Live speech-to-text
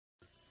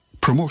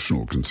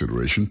Promotional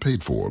consideration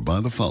paid for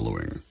by the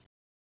following.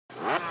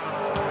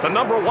 The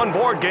 #1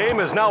 board game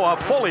is now a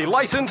fully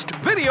licensed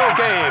video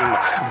game.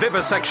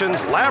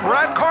 Vivisection's Lab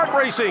Rat Kart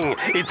Racing.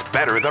 It's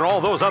better than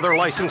all those other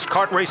licensed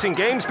kart racing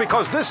games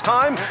because this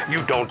time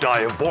you don't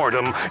die of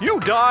boredom, you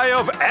die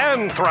of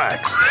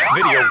anthrax.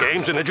 Video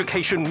games and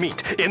education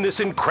meet in this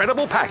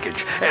incredible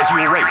package as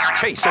you race,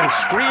 chase, and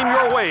scream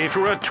your way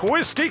through a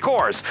twisty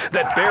course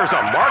that bears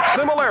a marked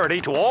similarity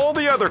to all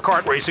the other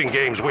kart racing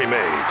games we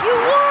made. You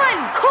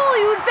won! Cool,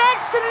 you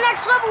advanced to the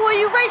next level where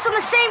you race on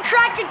the same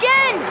track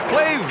again!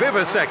 Play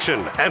Vivisection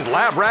and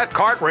Lab Rat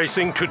Kart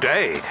Racing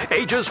today.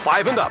 Ages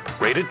 5 and up.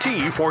 Rated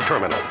T for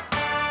terminal.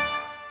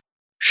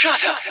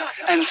 Shut up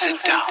and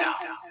sit down.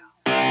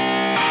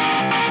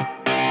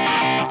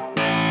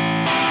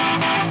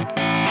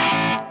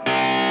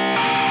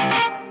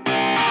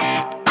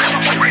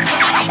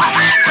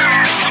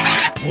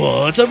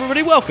 What's up,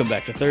 everybody? Welcome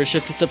back to Third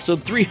Shift. It's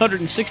episode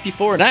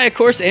 364, and I, of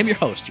course, am your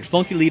host, your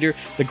funky leader,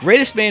 the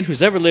greatest man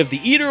who's ever lived, the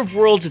eater of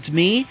worlds. It's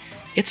me.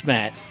 It's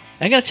Matt.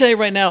 I gotta tell you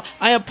right now,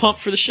 I am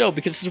pumped for the show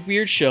because it's a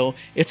weird show.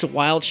 It's a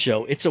wild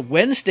show. It's a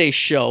Wednesday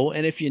show,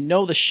 and if you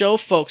know the show,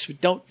 folks, we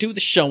don't do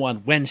the show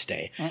on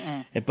Wednesday.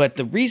 But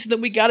the reason that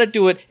we gotta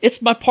do it,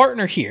 it's my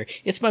partner here.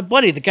 It's my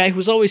buddy, the guy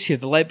who's always here,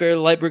 the light bearer,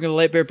 the light bringer, the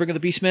light bearer, bringer, the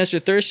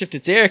Beastmaster, Third Shift.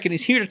 It's Eric, and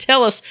he's here to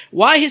tell us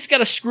why he's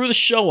gotta screw the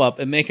show up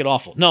and make it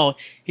awful. No,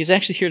 he's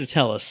actually here to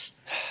tell us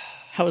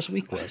how his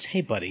week was.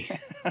 Hey, buddy,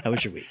 how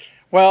was your week?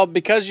 Well,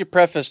 because you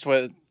prefaced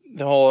with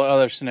the whole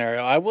other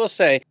scenario, I will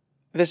say,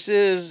 this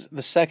is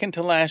the second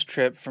to last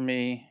trip for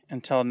me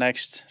until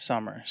next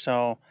summer.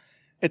 So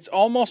it's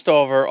almost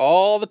over.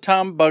 All the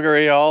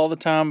tombuggery, all the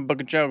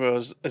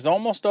tombugajogos is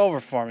almost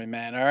over for me,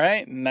 man. All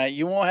right? Now,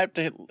 you won't have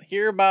to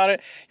hear about it.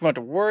 You won't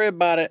have to worry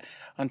about it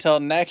until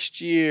next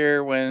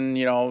year when,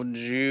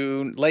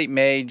 late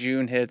May,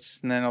 June hits,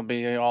 and then it'll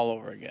be all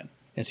over again.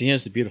 And see,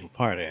 here's the beautiful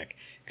part, Eric,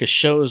 because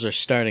shows are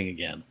starting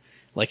again.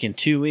 Like in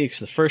 2 weeks,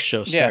 the first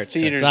show starts.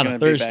 Yeah, it's on a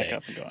Thursday,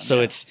 so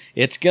yeah.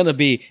 it's gonna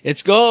be.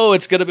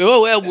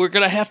 We're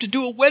gonna have to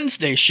do a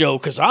Wednesday show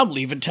because I'm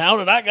leaving town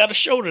and I got a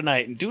show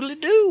tonight and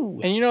doodly doo.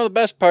 And the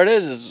best part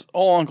is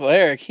old Uncle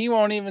Eric. He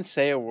won't even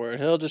say a word.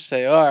 He'll just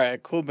say, "All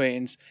right, cool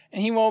beans,"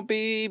 and he won't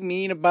be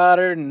mean about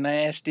it and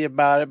nasty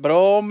about it. But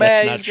old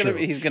Matt, he's gonna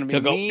be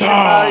mean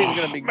about it. He's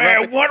gonna be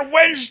grumpy. Man, what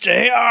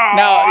Wednesday?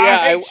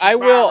 I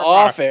will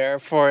off air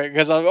for it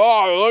because I'm.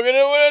 Look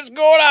at what's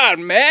going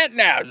on, Matt.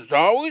 Now it's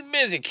always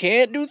busy.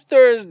 Can't do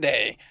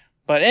Thursday.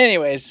 But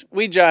anyways,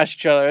 we josh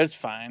each other. It's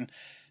fine.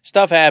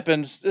 Stuff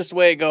happens. This is the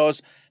way it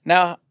goes.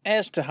 Now,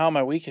 as to how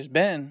my week has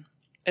been,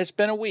 it's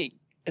been a week.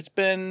 It's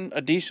been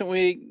a decent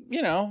week.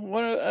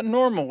 A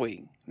normal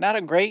week. Not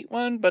a great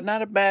one, but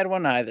not a bad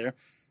one either.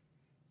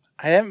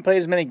 I haven't played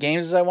as many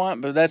games as I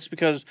want, but that's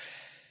because,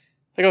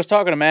 like I was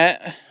talking to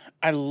Matt,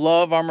 I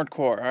love Armored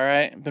Core, all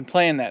right? I've been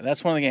playing that.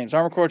 That's one of the games.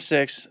 Armored Core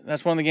 6,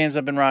 that's one of the games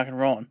I've been rock and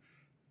rolling.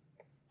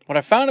 What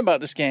I found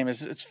about this game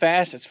is it's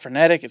fast, it's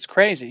frenetic, it's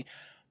crazy,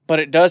 but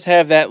it does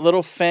have that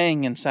little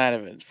fang inside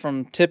of it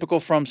from typical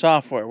From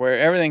Software where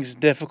everything's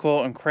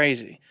difficult and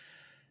crazy.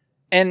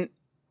 And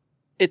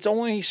it's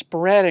only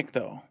sporadic,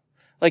 though.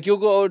 Like, you'll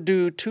go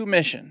do 3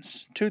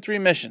 missions,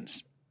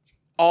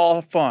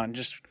 all fun,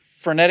 just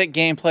frenetic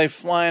gameplay,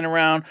 flying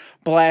around,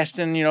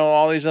 blasting,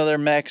 all these other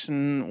mechs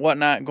and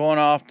whatnot, going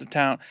off to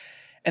town.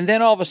 And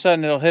then all of a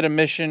sudden it'll hit a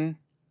mission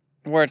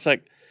where it's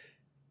like,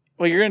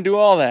 well, you're going to do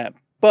all that,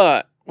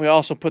 but we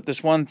also put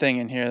this one thing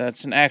in here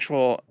that's an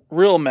actual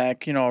real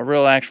mech, a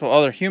real actual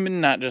other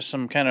human, not just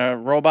some kind of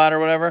robot or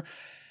whatever,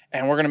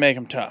 and we're going to make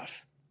him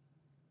tough.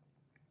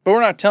 But we're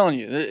not telling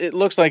you. It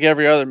looks like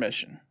every other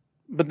mission.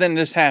 But then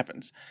this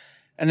happens.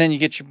 And then you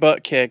get your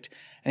butt kicked,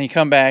 and you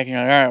come back, and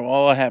you're like, all right,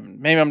 well, what happened?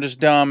 Maybe I'm just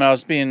dumb and I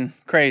was being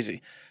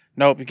crazy.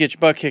 Nope, you get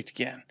your butt kicked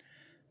again.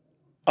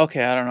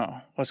 Okay, I don't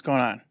know. What's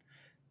going on?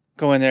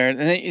 Go in there, and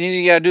then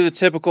you got to do the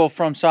typical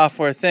From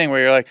Software thing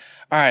where you're like,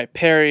 all right,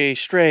 parry,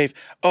 strafe.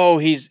 Oh,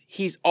 he's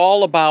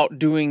all about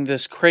doing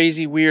this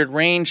crazy, weird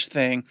range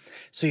thing,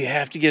 so you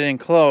have to get in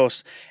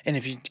close. And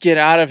if you get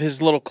out of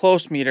his little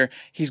close meter,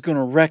 he's going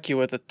to wreck you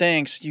with the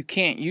thing, so you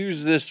can't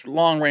use this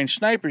long-range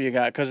sniper you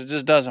got because it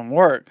just doesn't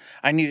work.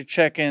 I need to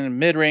check in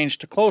mid-range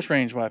to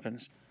close-range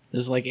weapons.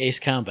 This is like Ace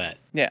Combat.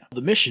 Yeah.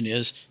 The mission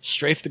is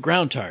strafe the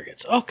ground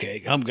targets.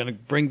 Okay, I'm going to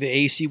bring the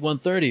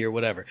AC-130 or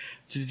whatever.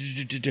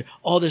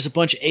 Oh, there's a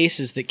bunch of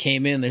aces that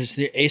came in. There's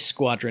the ace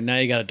squadron. Now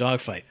you got a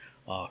dogfight.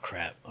 Oh,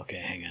 crap. Okay,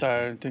 hang on.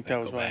 I think that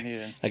was what I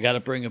needed. I got to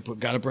bring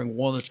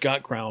one that's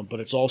got ground, but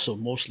it's also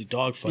mostly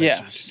dogfights.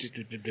 Yes.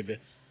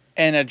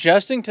 And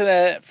adjusting to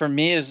that, for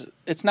me,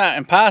 it's not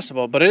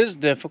impossible, but it is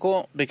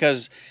difficult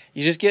because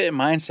you just get a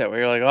mindset where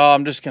you're like, oh,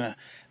 I'm just going to...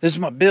 This is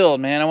my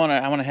build, man. I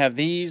want to have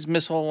these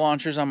missile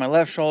launchers on my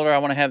left shoulder. I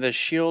want to have this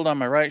shield on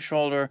my right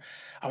shoulder.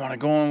 I want to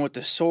go in with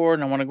this sword,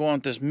 and I want to go in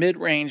with this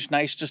mid-range,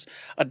 nice, just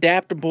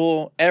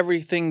adaptable,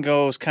 everything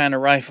goes kind of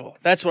rifle.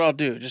 That's what I'll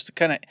do, just to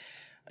kind of,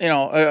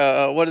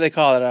 what do they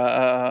call it?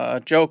 A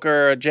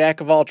joker, a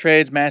jack of all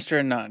trades, master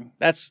of none.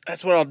 That's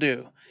what I'll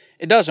do.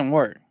 It doesn't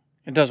work.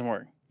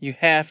 You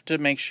have to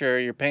make sure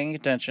you're paying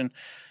attention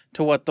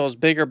to what those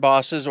bigger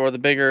bosses or the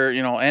bigger,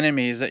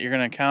 enemies that you're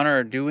going to encounter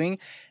are doing,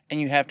 and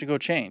you have to go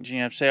change. And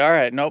you have to say, all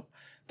right, nope,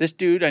 this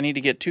dude, I need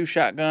to get 2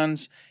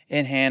 shotguns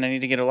in hand. I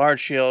need to get a large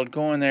shield,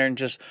 go in there and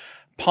just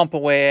pump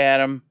away at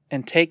him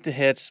and take the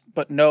hits,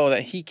 but know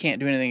that he can't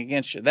do anything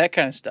against you, that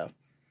kind of stuff.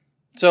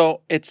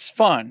 So it's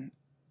fun.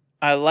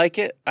 I like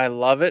it. I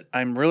love it.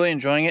 I'm really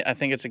enjoying it. I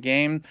think it's a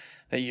game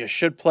that you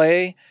should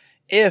play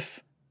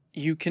if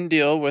you can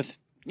deal with,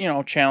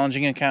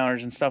 challenging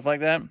encounters and stuff like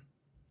that.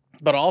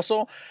 But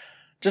also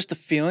just the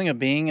feeling of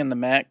being in the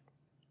mech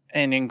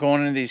and in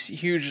going into these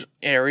huge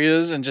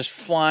areas and just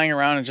flying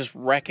around and just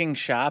wrecking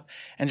shop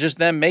and just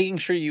then making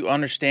sure you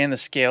understand the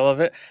scale of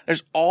it.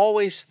 There's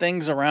always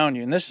things around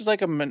you. And this is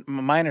like a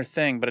minor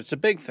thing, but it's a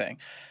big thing.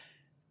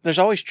 There's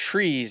always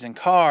trees and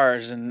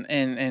cars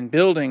and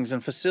buildings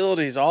and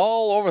facilities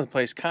all over the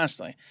place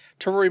constantly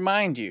to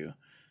remind you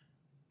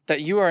that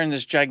you are in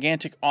this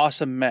gigantic,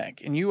 awesome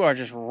mech and you are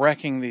just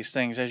wrecking these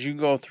things as you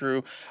go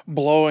through,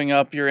 blowing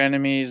up your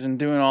enemies and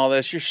doing all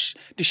this. You're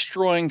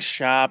destroying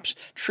shops,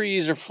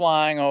 trees are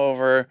flying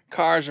over,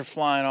 cars are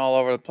flying all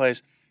over the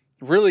place.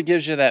 It really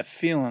gives you that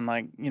feeling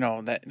like,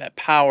 that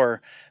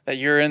power that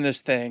you're in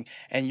this thing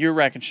and you're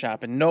wrecking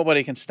shop and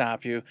nobody can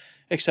stop you,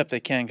 except they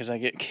can because I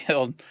get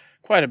killed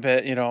quite a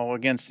bit,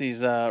 against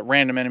these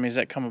random enemies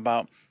that come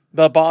about.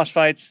 The boss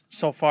fights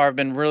so far have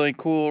been really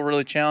cool,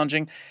 really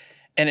challenging.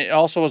 And it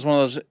also was one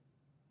of those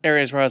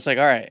areas where I was like,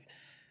 all right,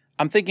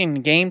 I'm thinking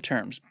in game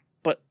terms.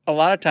 But a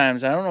lot of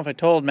times, I don't know if I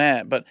told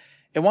Matt, but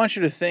it wants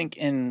you to think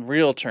in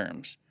real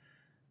terms.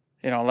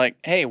 Like,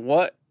 hey,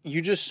 what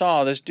you just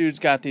saw, this dude's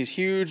got these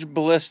huge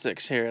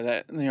ballistics here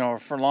that, are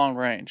for long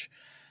range.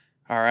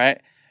 All right.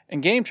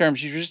 In game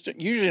terms, you just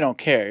usually don't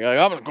care. You're like,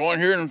 I'm just going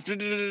here and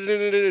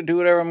do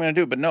whatever I'm going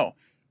to do. But no,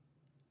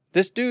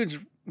 this dude's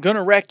going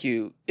to wreck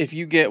you if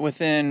you get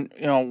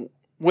within,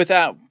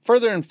 without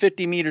further than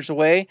 50 meters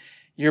away,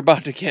 you're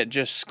about to get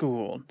just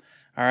schooled.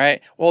 All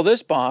right. Well,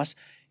 this boss,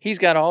 he's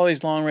got all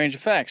these long range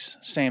effects.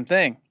 Same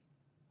thing.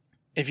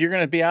 If you're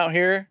going to be out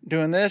here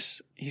doing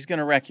this, he's going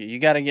to wreck you. You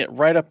got to get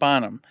right up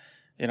on him,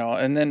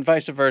 and then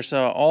vice versa,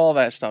 all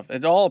that stuff.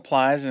 It all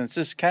applies, and it's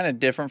just kind of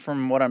different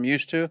from what I'm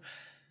used to.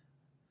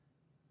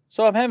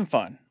 So I'm having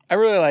fun. I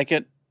really like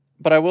it,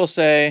 but I will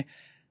say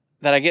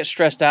that I get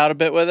stressed out a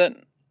bit with it.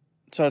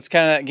 So it's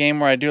kind of that game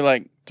where I do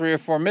like 3 or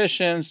 4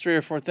 missions, 3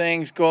 or 4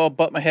 things, go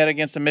butt my head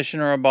against a mission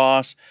or a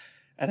boss,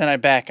 and then I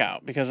back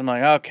out because I'm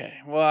like, okay,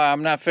 well,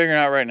 I'm not figuring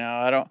out right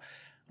now. I don't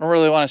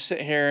really want to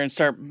sit here and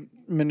start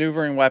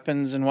maneuvering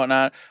weapons and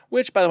whatnot,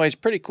 which, by the way, is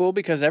pretty cool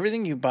because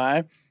everything you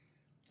buy,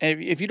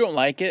 if you don't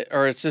like it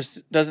or it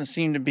just doesn't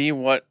seem to be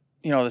what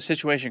the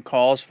situation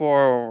calls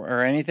for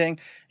or anything,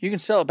 you can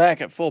sell it back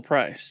at full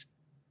price.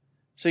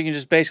 So you can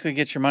just basically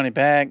get your money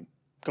back,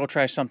 go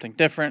try something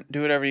different,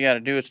 do whatever you got to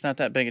do. It's not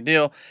that big a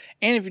deal.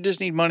 And if you just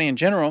need money in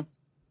general,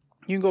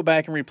 you can go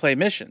back and replay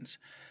missions.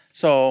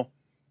 So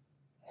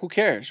who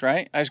cares,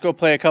 right? I just go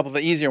play a couple of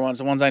the easier ones,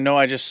 the ones I know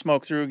I just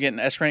smoke through getting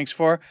S ranks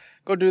for.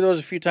 Go do those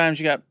a few times.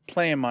 You got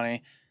plenty of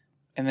money,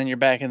 and then you're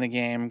back in the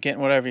game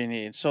getting whatever you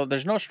need. So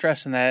there's no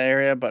stress in that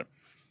area, but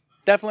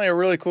definitely a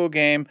really cool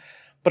game.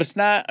 But it's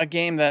not a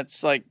game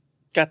that's like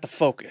got the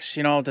focus,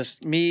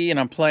 just me and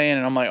I'm playing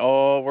and I'm like,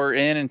 oh, we're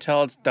in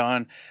until it's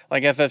done.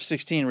 Like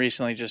FF16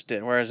 recently just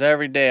did. Whereas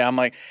every day I'm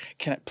like,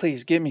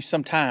 please give me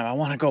some time. I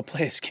want to go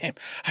play this game.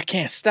 I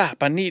can't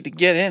stop. I need to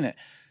get in it.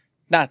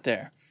 Not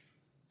there.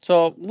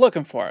 So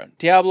looking for it.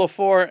 Diablo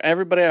 4,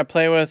 everybody I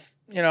play with,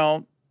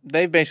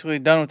 they've basically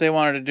done what they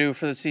wanted to do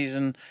for the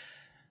season.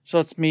 So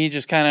it's me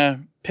just kind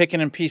of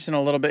picking and piecing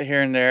a little bit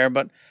here and there,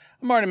 but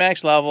I'm already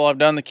max level. I've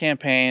done the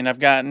campaign. I've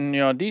gotten,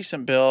 a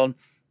decent build.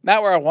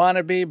 Not where I want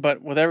to be,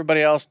 but with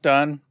everybody else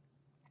done,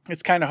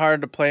 it's kind of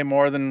hard to play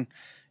more than,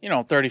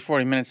 30,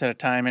 40 minutes at a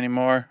time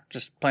anymore,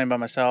 just playing by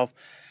myself.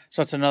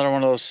 So it's another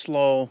one of those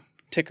slow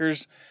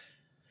tickers.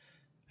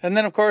 And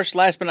then, of course,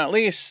 last but not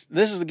least,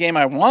 this is a game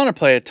I want to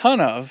play a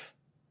ton of,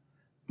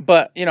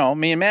 but,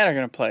 me and Matt are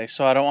going to play.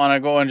 So I don't want to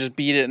go and just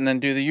beat it and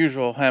then do the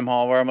usual hem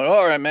haul where I'm like,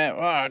 all right, Matt,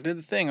 I did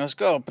the thing. Let's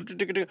go.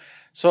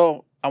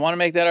 So I want to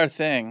make that our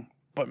thing.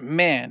 But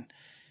man,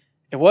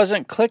 it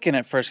wasn't clicking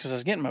at first because I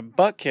was getting my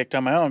butt kicked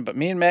on my own. But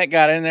me and Matt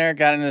got in there,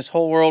 got in this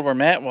whole world where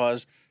Matt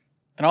was,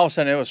 and all of a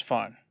sudden it was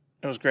fun.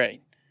 It was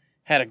great.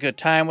 Had a good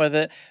time with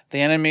it. The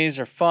enemies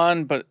are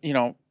fun, but,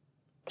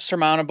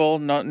 surmountable.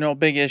 No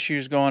big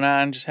issues going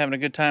on. Just having a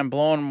good time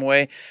blowing them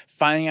away,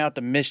 finding out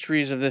the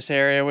mysteries of this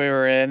area we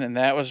were in, and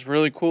that was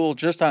really cool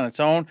just on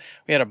its own.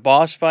 We had a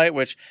boss fight,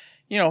 which,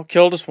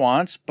 killed us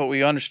once, but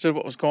we understood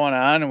what was going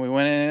on, and we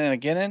went in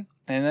again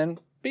and then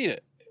beat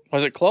it.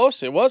 Was it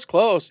close? It was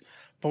close,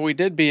 but we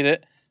did beat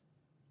it.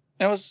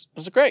 And it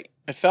was great.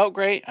 It felt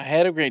great. I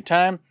had a great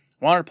time.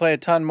 Wanted to play a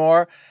ton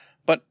more,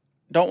 but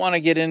don't want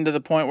to get into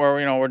the point where,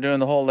 we're doing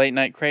the whole late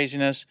night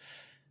craziness.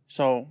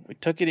 So we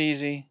took it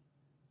easy,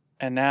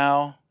 and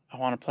now I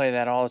want to play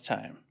that all the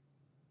time.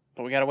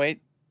 But we got to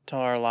wait till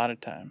our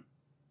allotted time.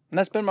 And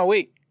that's been my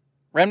week.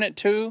 Remnant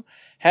 2,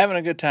 having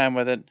a good time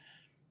with it.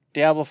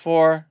 Diablo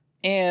 4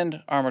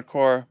 and Armored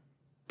Core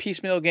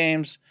piecemeal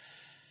games.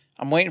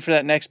 I'm waiting for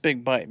that next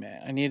big bite,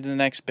 man. I need the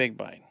next big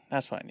bite.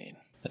 That's what I need.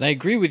 And I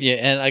agree with you.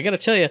 And I got to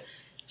tell you,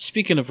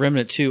 speaking of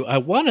Remnant 2, I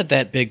wanted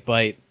that big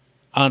bite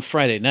on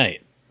Friday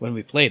night when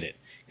we played it.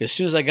 As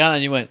soon as I got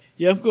on, you went,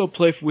 yeah, I'm going to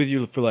play with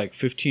you for like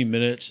 15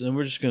 minutes, and then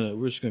we're just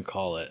gonna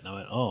call it. And I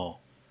went, oh,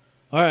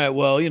 all right,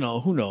 well,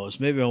 who knows?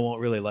 Maybe I won't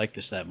really like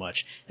this that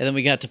much. And then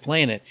we got to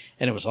playing it,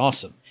 and it was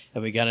awesome.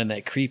 And we got in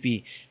that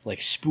creepy,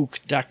 like, spook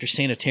Dr.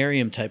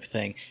 Sanitarium type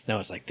thing, and I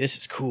was like, this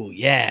is cool,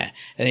 yeah.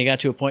 And then you got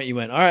to a point you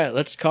went, all right,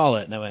 let's call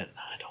it. And I went,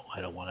 I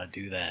don't want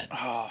to do that.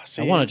 Oh,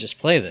 see, I want to just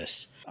play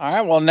this. All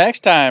right, well, next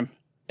time,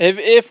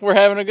 if we're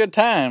having a good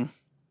time,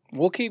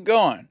 we'll keep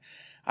going.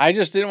 I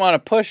just didn't want to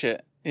push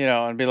it.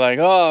 And be like,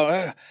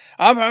 oh,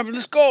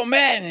 let's go,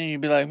 man. And you'd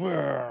be like, all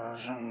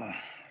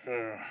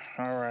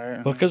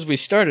right. Well, because we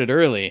started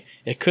early,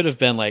 it could have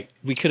been like,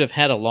 we could have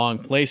had a long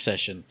play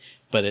session,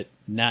 but it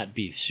not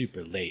be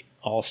super late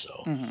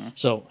also. Mm-hmm.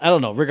 So, I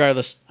don't know.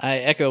 Regardless, I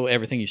echo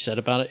everything you said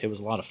about it. It was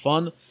a lot of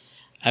fun.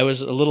 I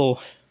was a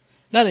little,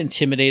 not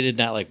intimidated,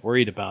 not like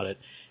worried about it,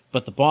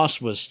 but the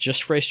boss was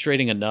just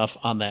frustrating enough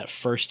on that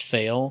first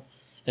fail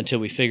until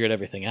we figured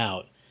everything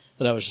out.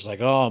 That I was just like,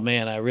 oh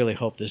man, I really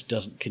hope this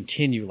doesn't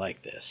continue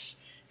like this.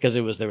 Because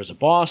there was a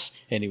boss,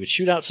 and he would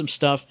shoot out some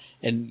stuff,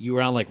 and you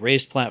were on like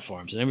raised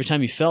platforms, and every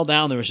time you fell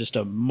down, there was just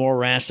a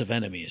morass of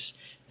enemies.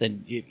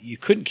 Then you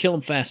couldn't kill them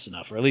fast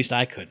enough, or at least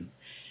I couldn't.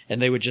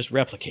 And they would just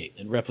replicate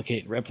and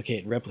replicate and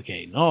replicate and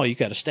replicate. And oh, you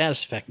got a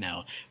status effect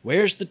now.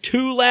 Where's the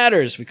 2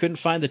 ladders? We couldn't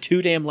find the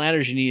 2 damn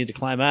ladders you needed to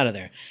climb out of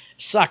there. It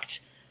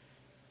sucked.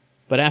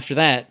 But after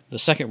that, the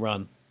second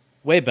run,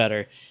 way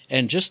better.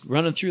 And just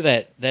running through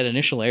that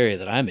initial area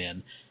that I'm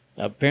in,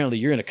 apparently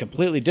you're in a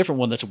completely different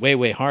one that's way,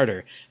 way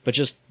harder, but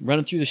just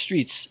running through the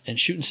streets and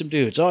shooting some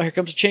dudes. Oh, here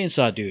comes a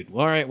chainsaw dude.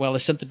 Well, all right, well, I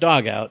sent the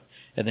dog out,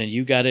 and then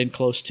you got in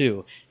close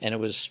too. And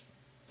it was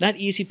not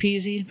easy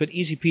peasy, but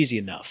easy peasy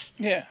enough.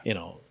 Yeah.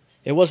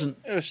 It wasn't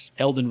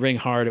Elden Ring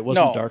hard. It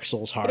wasn't Dark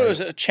Souls hard. But it was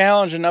a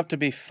challenge enough to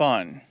be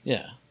fun.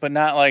 Yeah. But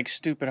not like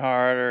stupid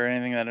hard or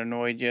anything that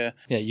annoyed you.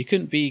 Yeah, you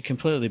couldn't be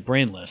completely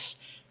brainless,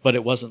 but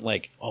it wasn't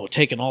like, oh,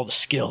 taking all the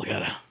skill,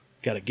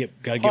 Gotta get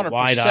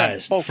wide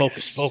eyes.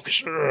 Focus.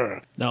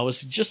 Urgh. No, it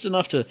was just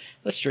enough to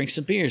let's drink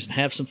some beers and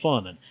have some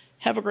fun and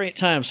have a great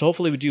time. So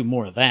hopefully we do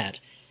more of that.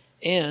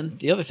 And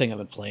the other thing I've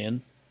been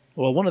playing,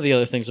 one of the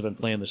other things I've been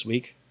playing this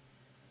week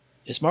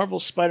is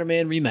Marvel's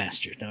Spider-Man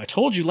Remastered. Now, I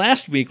told you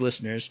last week,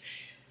 listeners,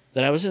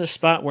 that I was in a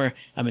spot where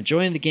I'm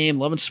enjoying the game,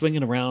 loving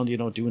swinging around,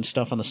 doing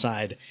stuff on the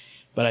side,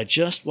 but I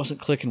just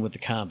wasn't clicking with the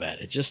combat.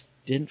 It just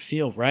didn't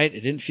feel right.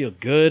 It didn't feel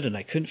good, and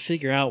I couldn't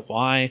figure out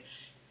why.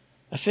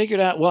 I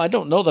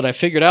don't know that I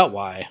figured out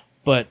why,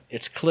 but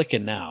it's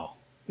clicking now.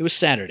 It was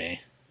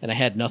Saturday, and I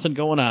had nothing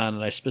going on,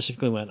 and I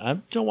specifically went, I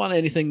don't want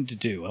anything to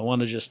do. I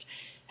want to just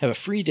have a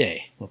free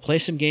day. I want to play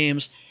some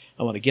games.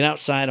 I want to get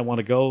outside. I want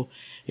to go,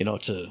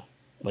 to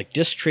like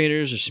disc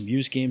traders or some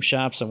used game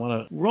shops. I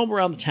want to roam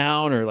around the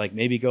town or like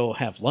maybe go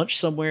have lunch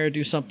somewhere or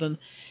do something.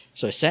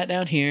 So I sat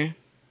down here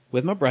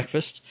with my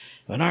breakfast.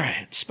 I went, all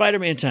right,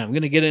 Spider-Man time. I'm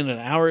going to get in an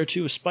hour or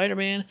two of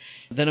Spider-Man.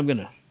 Then I'm going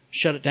to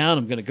shut it down.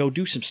 I'm going to go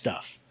do some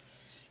stuff.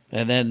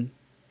 And then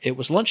it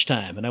was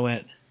lunchtime, and I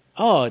went,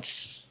 oh,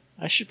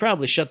 I should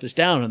probably shut this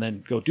down and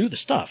then go do the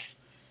stuff.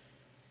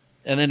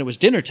 And then it was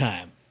dinner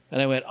time,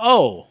 and I went,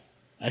 oh,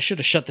 I should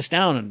have shut this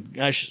down, and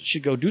I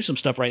should go do some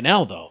stuff right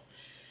now, though.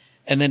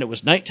 And then it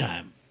was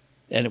nighttime,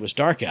 and it was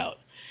dark out.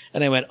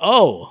 And I went,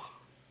 oh,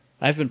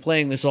 I've been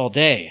playing this all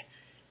day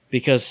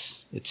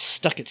because it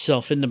stuck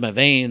itself into my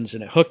veins,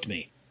 and it hooked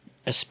me,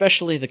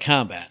 especially the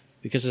combat.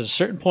 Because at a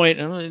certain point,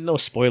 and no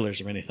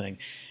spoilers or anything,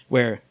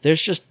 where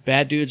there's just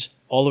bad dudes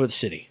all over the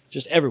city,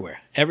 just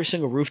everywhere. Every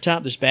single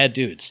rooftop, there's bad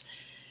dudes.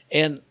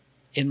 And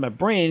in my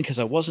brain, because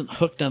I wasn't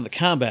hooked on the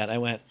combat, I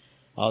went,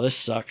 oh, this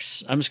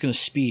sucks. I'm just going to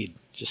speed,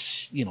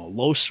 just,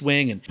 low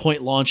swing and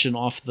point launching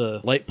off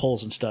the light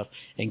poles and stuff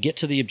and get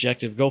to the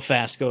objective, go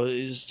fast,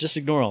 just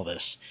ignore all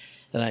this.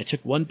 And I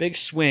took one big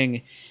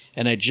swing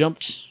and I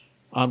jumped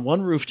on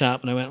one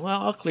rooftop and I went,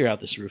 well, I'll clear out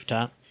this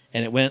rooftop.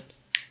 And it went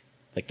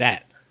like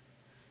that.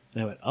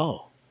 And I went,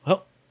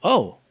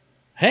 oh,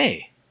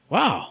 hey,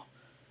 wow.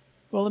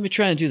 Well, let me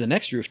try and do the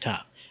next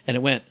rooftop. And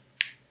it went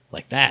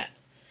like that.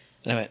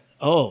 And I went,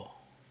 oh,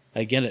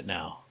 I get it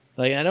now.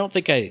 Like, I don't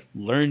think I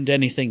learned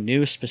anything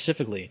new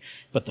specifically,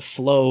 but the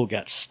flow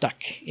got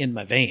stuck in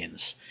my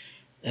veins.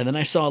 And then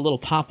I saw a little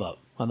pop-up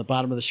on the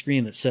bottom of the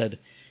screen that said,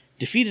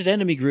 defeated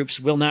enemy groups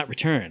will not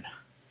return.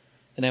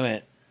 And I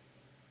went,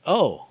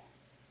 oh.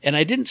 And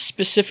I didn't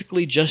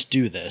specifically just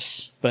do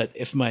this, but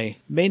if my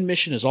main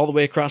mission is all the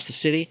way across the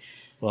city,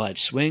 well, I'd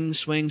swing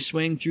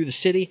through the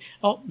city.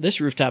 Oh, this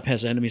rooftop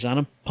has enemies on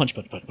them. Punch,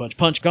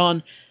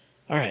 gone.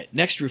 All right,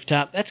 next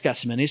rooftop, that's got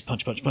some enemies.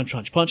 Punch,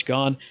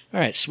 gone. All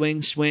right,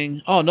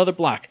 swing. Oh, another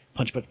block.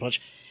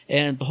 Punch.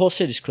 And the whole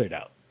city's cleared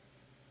out.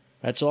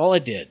 That's all I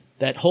did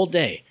that whole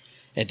day.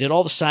 I did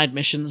all the side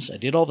missions. I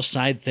did all the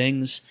side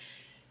things.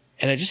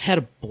 And I just had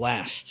a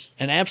blast,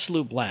 an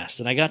absolute blast.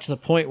 And I got to the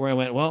point where I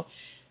went, well,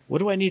 what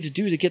do I need to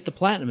do to get the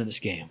platinum in this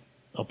game?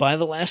 I'll buy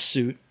the last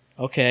suit.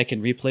 okay, I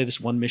can replay this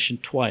one mission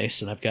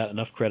twice, and I've got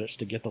enough credits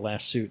to get the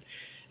last suit,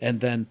 and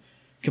then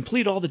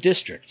complete all the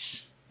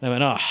districts. I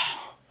went, oh,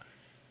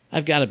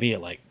 I've got to be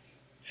at like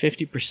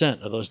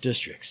 50% of those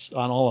districts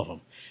on all of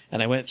them.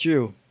 And I went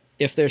through,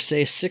 if there's,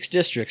 say, 6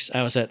 districts,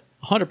 I was at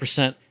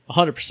 100%,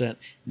 100%,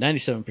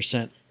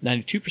 97%,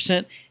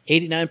 92%,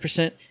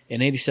 89%,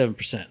 and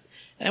 87%.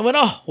 And I went,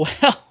 oh,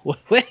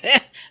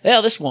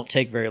 well, this won't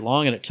take very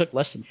long, and it took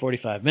less than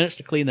 45 minutes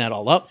to clean that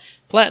all up.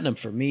 Platinum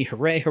for me,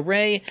 hooray,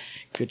 hooray.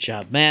 Good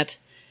job, Matt.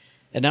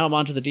 And now I'm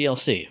on to the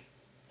DLC.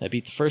 I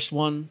beat the first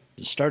one,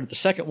 started the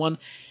second one,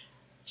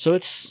 so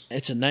it's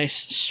a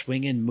nice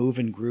swinging,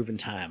 moving, grooving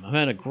time. I'm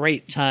having a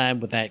great time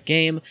with that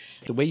game.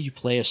 The way you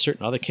play as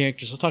certain other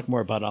characters, I'll talk more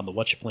about it on the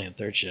What You Play in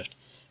Third Shift,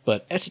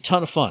 but it's a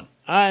ton of fun.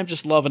 I'm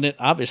just loving it.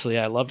 Obviously,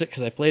 I loved it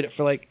because I played it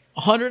for like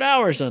 100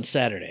 hours on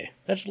Saturday.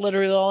 That's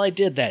literally all I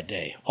did that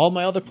day. All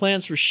my other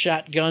plans were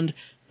shotgunned,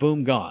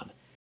 boom, gone.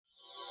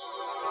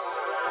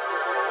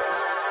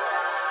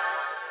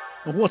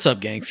 What's up,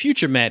 gang?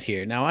 Future Matt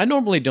here. Now, I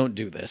normally don't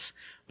do this,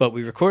 but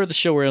we recorded the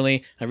show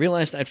early. I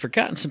realized I'd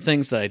forgotten some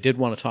things that I did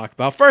want to talk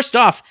about. First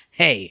off,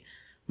 hey,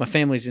 my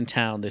family's in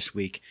town this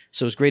week,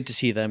 so it was great to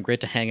see them,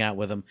 great to hang out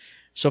with them.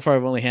 So far,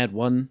 I've only had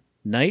one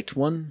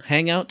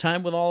hangout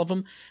time with all of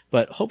them,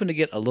 but hoping to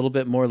get a little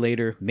bit more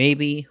later,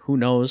 maybe, who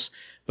knows.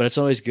 But it's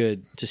always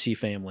good to see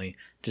family,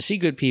 to see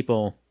good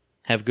people,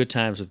 have good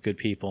times with good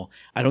people.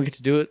 I don't get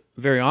to do it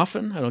very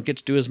often. I don't get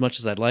to do as much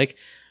as I'd like,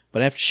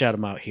 but I have to shout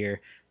them out here.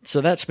 So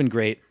that's been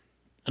great.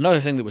 Another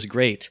thing that was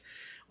great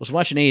was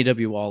watching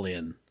AEW All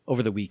In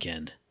over the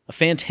weekend. A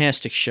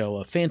fantastic show,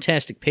 a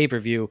fantastic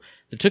pay-per-view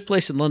that took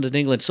place in London,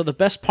 England. So the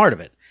best part of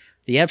it,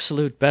 the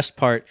absolute best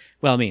part,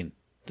 well, I mean,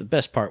 the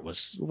best part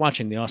was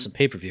watching the awesome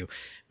pay-per-view,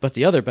 but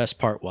the other best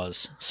part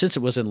was, since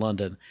it was in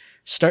London,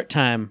 start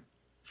time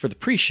for the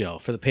pre-show,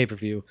 for the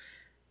pay-per-view,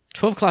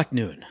 12 o'clock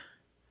noon.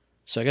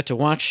 So I got to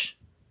watch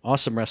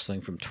awesome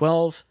wrestling from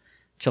 12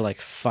 to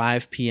like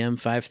 5 p.m.,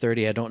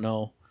 5:30, I don't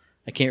know.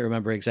 I can't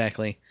remember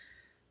exactly.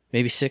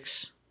 Maybe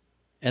 6.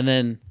 And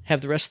then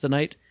have the rest of the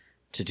night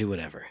to do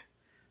whatever.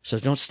 So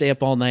don't stay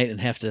up all night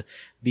and have to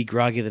be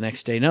groggy the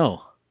next day.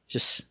 No,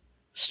 just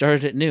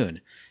started at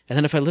noon. And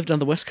then if I lived on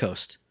the West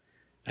Coast,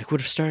 I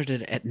would have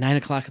started at 9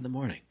 o'clock in the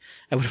morning.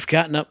 I would have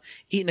gotten up,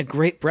 eaten a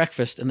great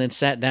breakfast, and then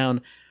sat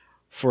down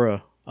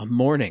for a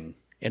morning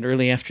and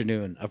early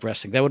afternoon of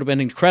wrestling. That would have been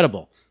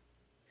incredible.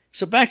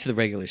 So back to the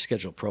regularly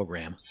scheduled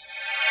program.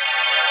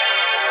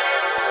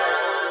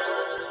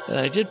 And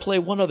I did play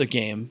one other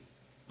game,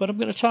 but I'm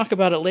going to talk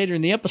about it later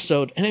in the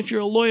episode. And if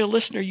you're a loyal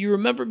listener, you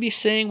remember me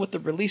saying what the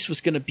release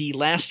was going to be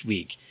last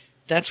week.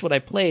 That's what I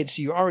played,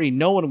 so you already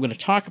know what I'm going to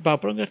talk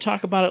about, but I'm going to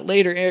talk about it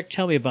later. Eric,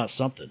 tell me about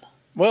something.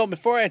 Well,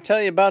 before I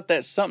tell you about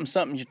that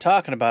something you're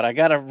talking about, I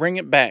got to bring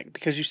it back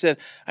because you said,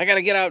 I got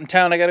to get out in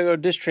town. I got to go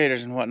to Dish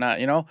Traders and whatnot,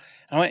 you know?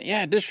 And I went,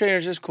 yeah, Dish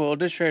Traders is cool.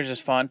 Dish Traders is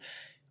fun.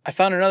 I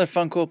found another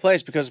fun, cool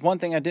place because one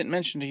thing I didn't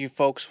mention to you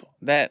folks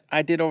that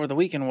I did over the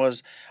weekend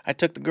was I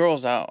took the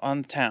girls out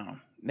on the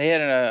town. They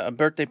had a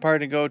birthday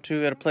party to go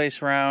to at a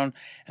place around,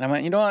 and I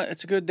went, you know what,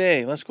 it's a good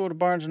day. Let's go to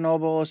Barnes &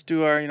 Noble. Let's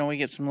do our, we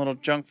get some little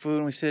junk food,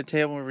 and we sit at a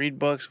table, we read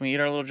books, we eat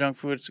our little junk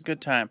food. It's a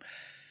good time.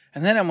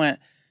 And then I went,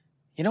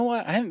 you know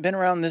what, I haven't been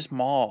around this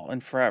mall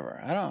in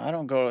forever. I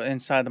don't go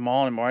inside the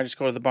mall anymore. I just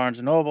go to the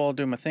Barnes & Noble,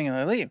 do my thing, and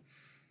I leave.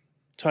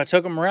 So I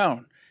took them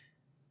around.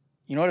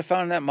 You know what I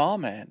found in that mall,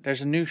 man?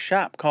 There's a new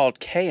shop called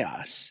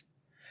Chaos,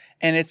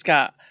 and it's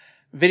got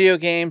video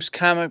games,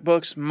 comic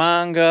books,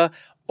 manga,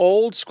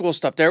 old school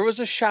stuff. There was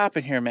a shop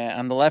in here, man,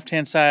 on the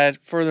left-hand side,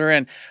 further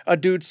in, a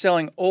dude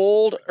selling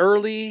old,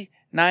 early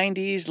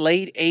 90s,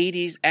 late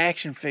 80s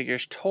action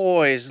figures,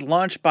 toys,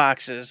 lunch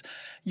boxes,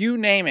 you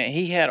name it.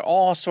 He had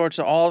all sorts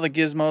of, all the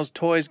gizmos,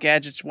 toys,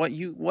 gadgets,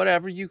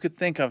 whatever you could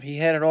think of. He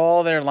had it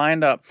all there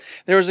lined up.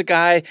 There was a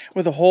guy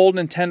with a whole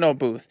Nintendo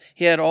booth.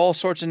 He had all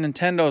sorts of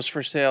Nintendos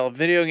for sale,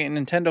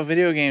 Nintendo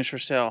video games for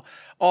sale,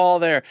 all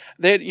there.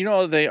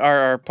 They are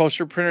our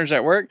poster printers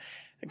at work.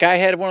 A guy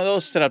had one of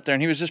those set up there,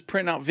 and he was just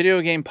printing out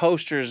video game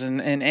posters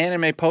and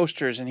anime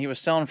posters, and he was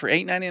selling for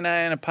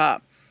 $8.99 a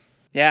pop.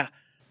 Yeah.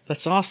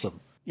 That's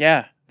awesome.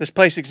 Yeah. This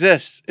place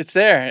exists. It's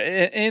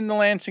there in the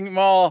Lansing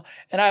Mall.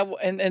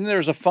 And there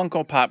was a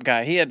Funko Pop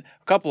guy. He had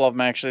a couple of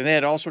them, actually. They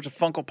had all sorts of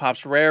Funko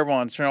Pops, rare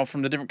ones,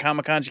 from the different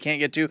Comic-Cons you can't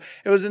get to.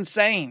 It was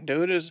insane,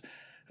 dude. It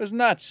was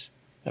nuts.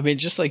 I mean,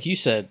 just like you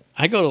said,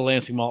 I go to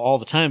Lansing Mall all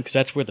the time because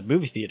that's where the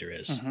movie theater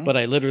is. Mm-hmm. But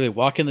I literally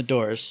walk in the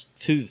doors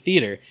to the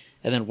theater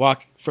and then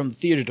walk from the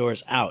theater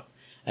doors out.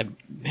 I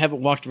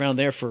haven't walked around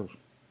there for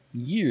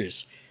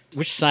years.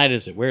 Which side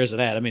is it? Where is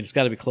it at? I mean, it's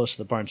got to be close to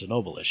the Barnes &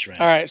 Noble-ish, right?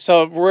 All right,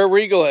 so where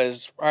Regal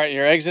is, all right,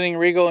 you're exiting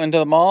Regal into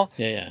the mall.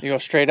 Yeah. You go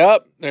straight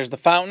up. There's the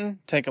fountain.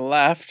 Take a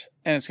left,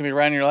 and it's going to be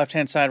right on your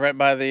left-hand side, right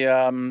by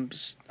the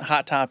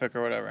Hot Topic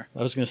or whatever.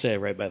 I was going to say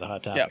right by the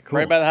Hot Topic. Yeah, cool.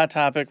 Right by the Hot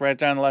Topic, right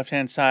there on the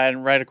left-hand side,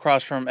 right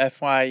across from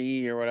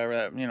FYE or whatever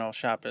that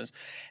shop is.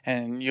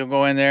 And you'll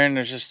go in there, and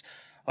there's just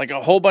like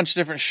a whole bunch of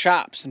different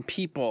shops and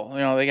people. You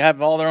know, they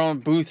have all their own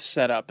booths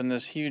set up in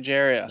this huge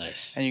area.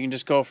 Nice. And you can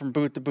just go from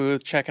booth to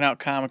booth, checking out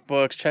comic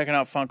books, checking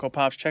out Funko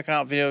Pops, checking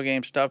out video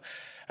game stuff,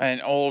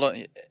 and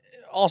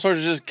all sorts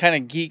of just kind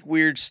of geek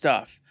weird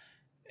stuff.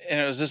 And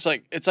it was just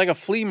like, it's like a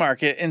flea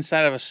market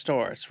inside of a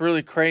store. It's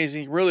really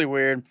crazy, really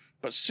weird,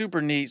 but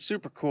super neat,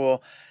 super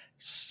cool.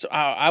 So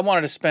I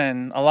wanted to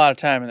spend a lot of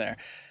time in there.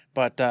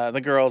 But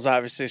the girls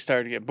obviously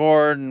started to get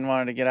bored and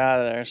wanted to get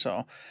out of there.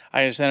 So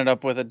I just ended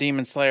up with a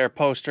Demon Slayer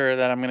poster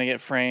that I'm going to get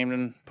framed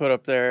and put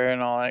up there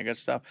and all that good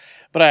stuff.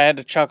 But I had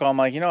to chuckle. I'm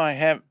like, I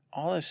have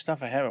all this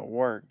stuff I have at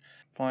work.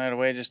 If only I had a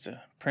way just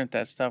to print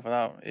that stuff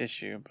without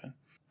issue.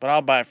 But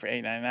I'll buy it for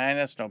 $8.99.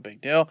 That's no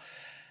big deal.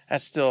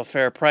 That's still a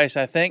fair price,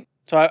 I think.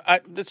 So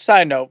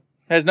side note.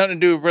 Has nothing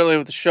to do really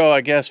with the show,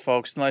 I guess,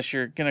 folks, unless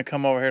you're going to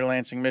come over here to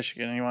Lansing,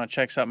 Michigan and you want to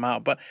check something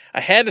out. But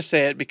I had to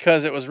say it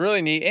because it was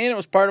really neat and it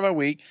was part of my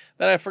week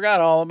that I forgot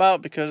all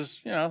about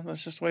because,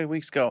 that's just the way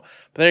weeks go.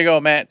 But there you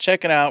go, Matt.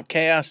 Check it out.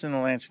 Chaos in the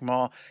Lansing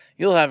Mall.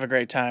 You'll have a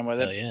great time with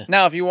it. Hell yeah.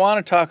 Now, if you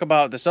want to talk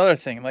about this other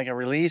thing, like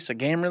a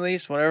game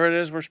release, whatever it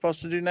is we're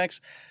supposed to do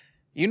next,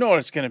 you know what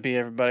it's going to be,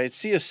 everybody. It's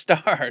Sea of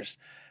Stars.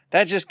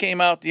 That just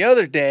came out the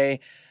other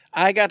day.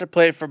 I got to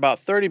play it for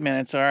about 30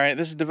 minutes, all right?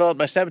 This is developed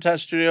by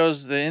Sabotage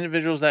Studios, the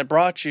individuals that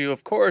brought you,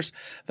 of course,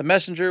 The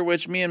Messenger,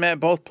 which me and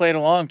Matt both played a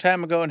long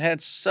time ago and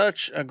had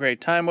such a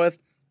great time with.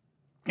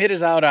 It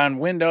is out on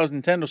Windows,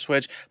 Nintendo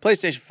Switch,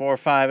 PlayStation 4,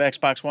 5,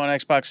 Xbox One,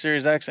 Xbox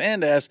Series X,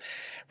 and S.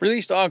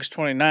 Released August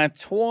 29th,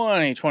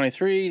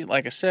 2023,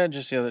 like I said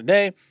just the other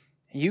day.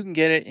 You can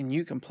get it and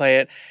you can play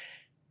it.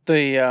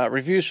 The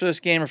reviews for this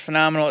game are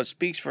phenomenal. It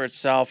speaks for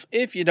itself.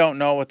 If you don't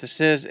know what this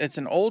is, it's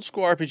an old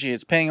school RPG.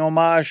 It's paying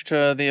homage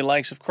to the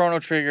likes of Chrono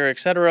Trigger,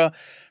 etc.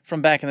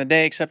 from back in the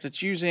day, except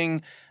it's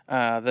using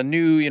the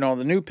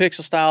new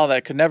pixel style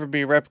that could never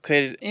be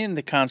replicated in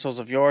the consoles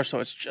of yore. So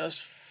it's just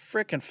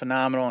freaking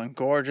phenomenal and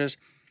gorgeous.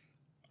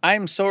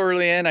 I'm so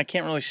early in, I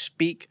can't really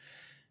speak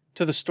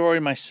to the story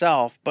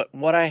myself, but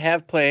what I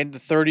have played, the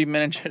 30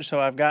 minutes or so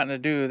I've gotten to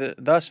do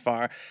thus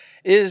far,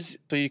 is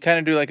so you kind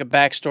of do like a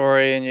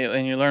backstory and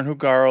you learn who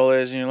Garl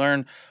is and you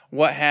learn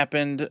what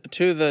happened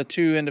to the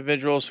two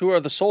individuals who are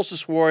the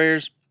Solstice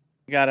Warriors.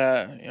 You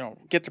gotta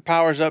get their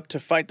powers up to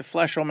fight the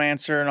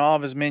Fleshomancer and all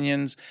of his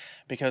minions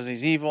because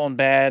he's evil and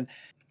bad.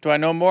 Do I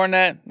know more than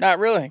that? Not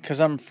really, because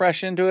I'm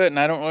fresh into it and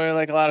I don't really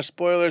like a lot of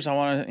spoilers. I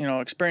want to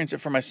experience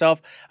it for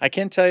myself. I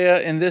can tell you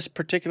in this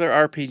particular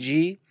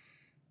RPG,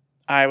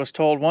 I was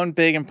told one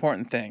big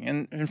important thing.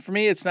 And for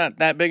me, it's not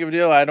that big of a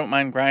deal. I don't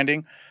mind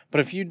grinding. But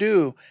if you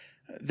do,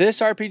 this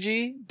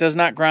RPG does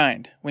not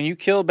grind. When you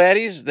kill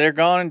baddies, they're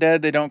gone and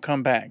dead. They don't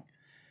come back.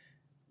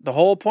 The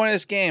whole point of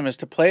this game is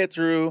to play it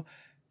through,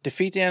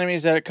 defeat the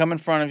enemies that come in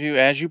front of you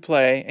as you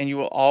play, and you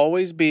will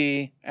always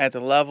be at the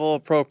level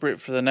appropriate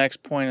for the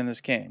next point in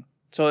this game.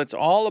 So it's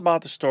all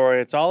about the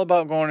story. It's all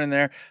about going in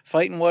there,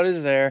 fighting what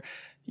is there,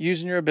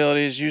 using your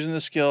abilities, using the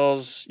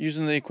skills,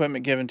 using the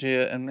equipment given to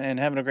you, and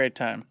having a great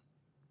time.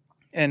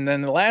 And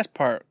then the last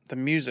part, the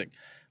music,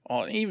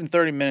 even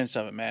 30 minutes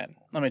of it, Matt,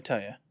 let me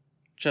tell you,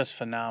 just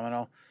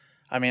phenomenal.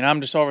 I mean, I'm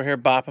just over here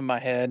bopping my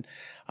head.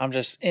 I'm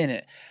just in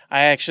it.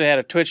 I actually had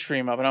a Twitch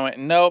stream up, and I went,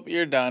 nope,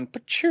 you're done.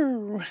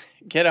 Pachoo.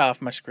 Get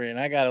off my screen.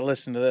 I got to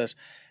listen to this.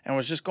 And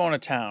was just going to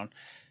town.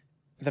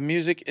 The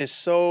music is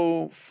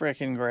so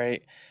freaking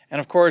great. And,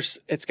 of course,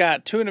 it's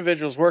got two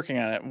individuals working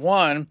on it.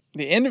 One,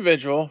 the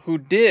individual who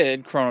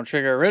did Chrono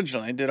Trigger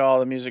originally, did all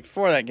the music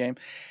for that game.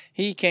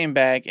 He came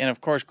back and,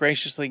 of course,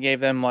 graciously gave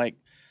them, like,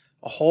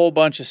 a whole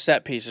bunch of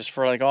set pieces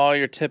for, like, all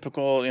your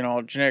typical,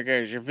 generic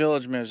areas, your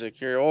village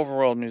music, your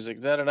overworld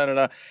music,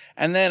 da-da-da-da-da.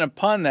 And then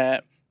upon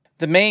that,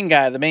 the main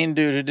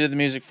dude who did the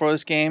music for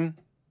this game,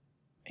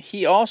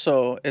 he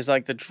also is,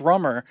 like, the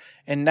drummer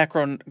in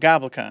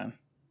Necrogoblicon.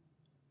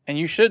 And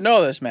you should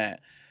know this, Matt.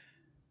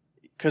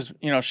 Because,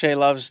 Shay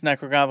loves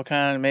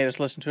Necrogoblicon and made us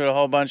listen to it a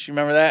whole bunch. You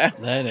remember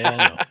that? I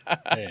know.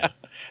 Yeah.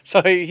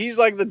 So he's,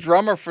 like, the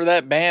drummer for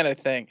that band, I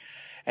think.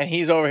 And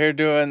he's over here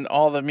doing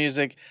all the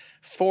music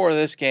for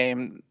this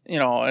game,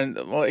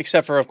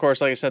 except for, of course,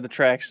 like I said, the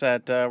tracks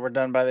that were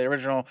done by the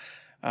original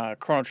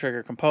Chrono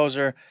Trigger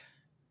composer.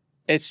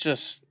 It's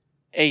just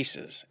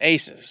aces.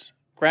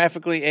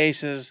 Graphically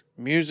aces,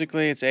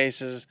 musically it's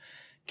aces.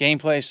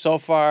 Gameplay so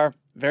far,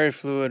 very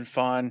fluid,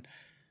 fun.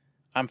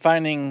 I'm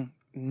finding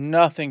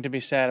nothing to be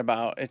sad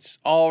about. It's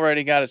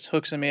already got its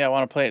hooks in me. I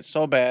want to play it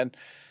so bad.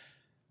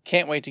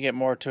 Can't wait to get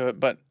more to it,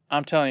 but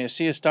I'm telling you,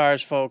 Sea of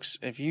Stars, folks,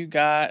 if you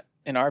got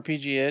an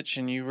RPG itch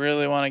and you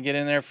really want to get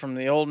in there from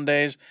the olden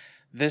days,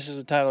 this is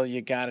a title you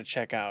got to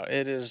check out.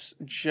 It is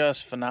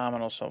just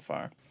phenomenal so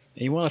far.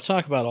 And you want to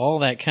talk about all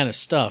that kind of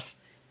stuff,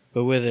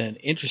 but with an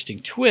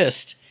interesting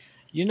twist.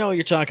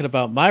 You're talking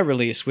about my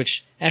release,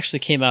 which actually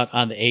came out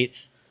on the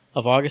 8th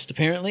of August,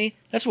 apparently.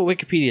 That's what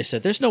Wikipedia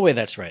said. There's no way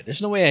that's right.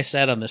 There's no way I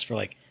sat on this for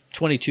like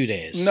 22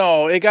 days.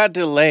 No, it got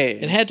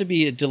delayed. It had to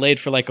be delayed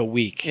for like a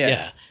week.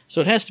 Yeah. So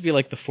it has to be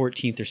like the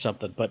 14th or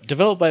something. But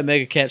developed by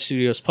Mega Cat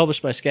Studios,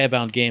 published by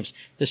Skybound Games,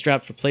 this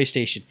dropped for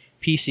PlayStation,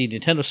 PC,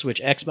 Nintendo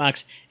Switch,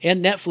 Xbox,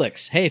 and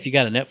Netflix. Hey, if you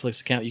got a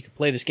Netflix account, you can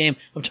play this game.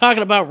 I'm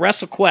talking about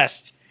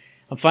WrestleQuest.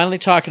 I'm finally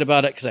talking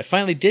about it because I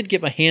finally did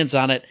get my hands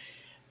on it,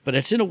 but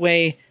it's in a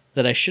way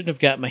that I shouldn't have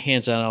gotten my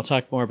hands on. I'll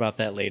talk more about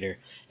that later.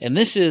 And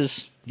this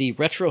is the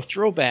retro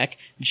throwback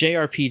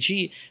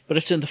JRPG, but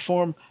it's in the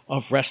form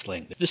of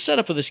wrestling. The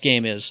setup of this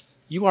game is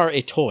you are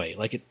a toy.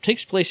 Like, it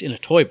takes place in a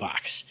toy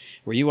box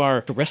where you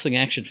are a wrestling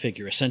action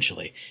figure,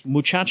 essentially.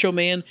 Muchacho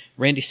Man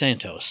Randy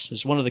Santos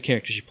is one of the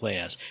characters you play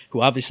as, who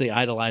obviously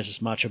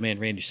idolizes Macho Man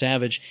Randy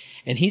Savage,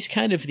 and he's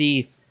kind of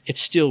the it's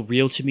still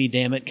real to me,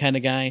 damn it kind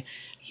of guy.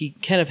 He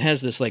kind of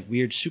has this like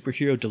weird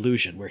superhero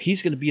delusion where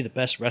he's going to be the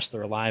best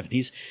wrestler alive and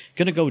he's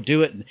going to go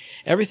do it and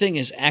everything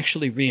is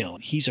actually real.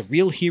 He's a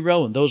real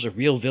hero and those are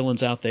real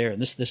villains out there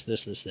and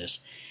this.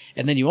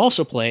 And then you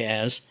also play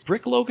as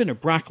Brick Logan or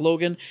Brock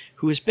Logan,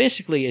 who is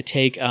basically a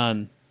take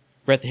on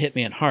Bret the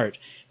Hitman Hart,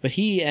 but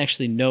he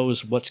actually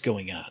knows what's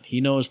going on.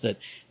 He knows that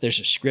there's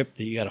a script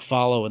that you got to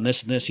follow and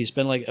this. He's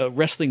been like a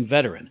wrestling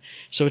veteran.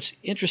 So it's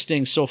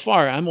interesting so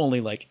far. I'm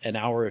only like an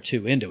hour or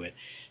two into it.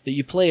 That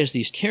you play as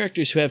these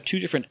characters who have two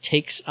different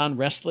takes on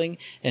wrestling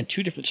and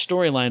two different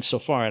storylines so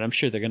far, and I'm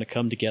sure they're going to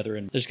come together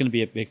and there's going to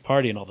be a big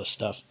party and all this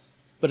stuff.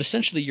 But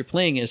essentially you're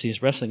playing as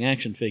these wrestling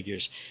action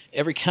figures.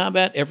 Every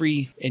combat,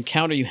 every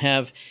encounter you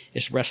have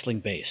is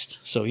wrestling based.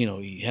 So,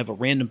 you have a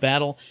random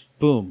battle,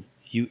 boom,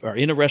 you are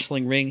in a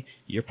wrestling ring,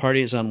 your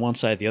party is on one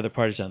side, the other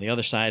party is on the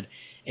other side,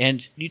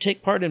 and you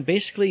take part in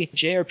basically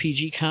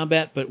JRPG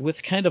combat, but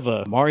with kind of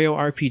a Mario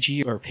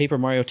RPG or Paper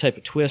Mario type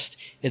of twist,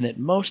 in that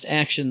most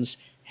actions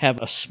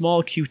have a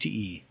small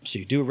QTE. So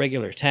you do a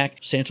regular attack,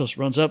 Santos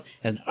runs up,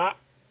 and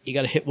you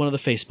got to hit one of the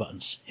face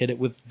buttons. Hit it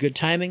with good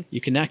timing, you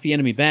can knock the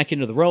enemy back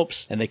into the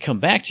ropes, and they come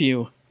back to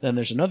you, then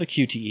there's another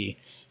QTE.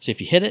 So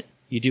if you hit it,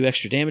 you do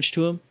extra damage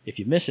to them. If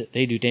you miss it,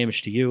 they do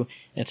damage to you.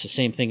 And it's the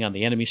same thing on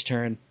the enemy's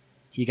turn.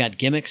 You got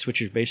gimmicks,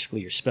 which are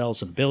basically your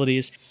spells and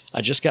abilities.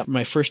 I just got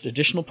my first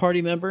additional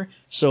party member,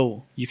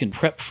 so you can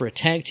prep for a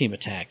tag team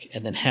attack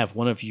and then have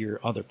one of your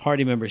other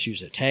party members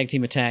use a tag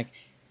team attack.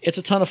 It's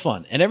a ton of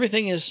fun, and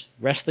everything is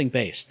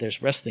wrestling-based.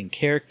 There's wrestling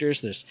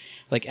characters. There's,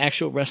 like,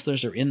 actual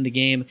wrestlers are in the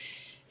game.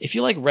 If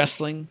you like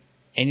wrestling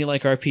and you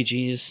like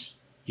RPGs,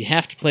 you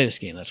have to play this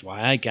game. That's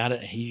why I got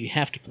it. You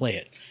have to play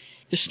it.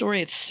 The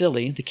story, it's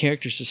silly. The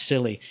characters are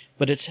silly,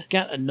 but it's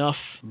got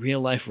enough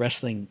real-life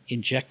wrestling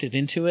injected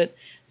into it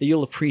that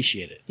you'll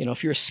appreciate it.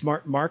 If you're a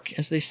smart mark,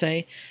 as they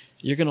say,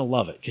 you're going to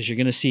love it because you're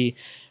going to see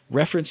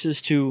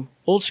references to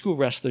old school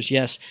wrestlers,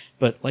 yes,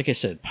 but like I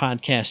said,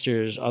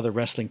 podcasters, other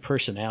wrestling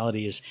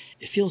personalities,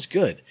 it feels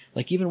good.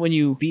 Like even when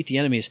you beat the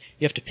enemies,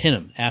 you have to pin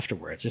them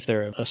afterwards if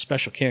they're a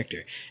special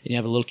character. And you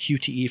have a little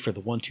QTE for the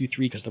 1, 2,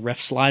 3 because the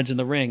ref slides in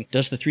the ring,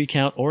 does the 3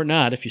 count or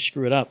not if you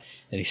screw it up,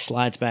 and he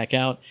slides back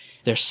out.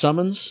 There's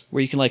summons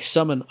where you can like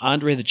summon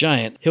Andre the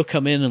Giant. He'll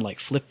come in and like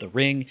flip the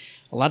ring.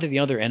 A lot of the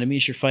other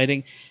enemies you're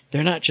fighting,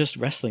 they're not just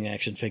wrestling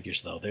action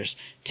figures, though. There's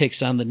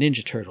takes on the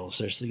Ninja Turtles.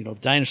 There's,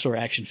 dinosaur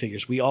action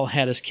figures we all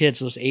had as kids,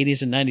 those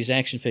 80s and 90s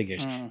action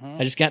figures. Mm-hmm.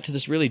 I just got to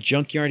this really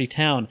junkyardy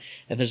town,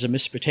 and there's a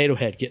Miss Potato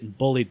Head getting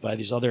bullied by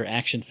these other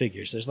action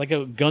figures. There's like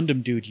a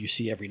Gundam dude you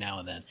see every now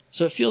and then.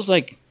 So it feels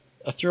like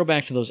a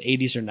throwback to those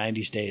 80s or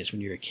 90s days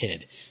when you're a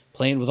kid,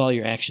 playing with all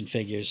your action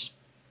figures.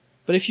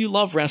 But if you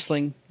love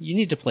wrestling, you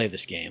need to play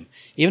this game.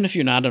 Even if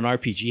you're not an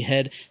RPG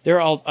head, there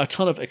are a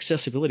ton of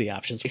accessibility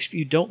options. If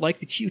you don't like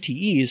the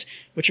QTEs,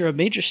 which are a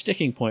major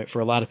sticking point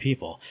for a lot of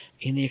people,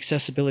 in the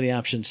accessibility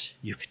options,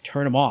 you can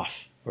turn them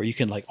off, or you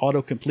can like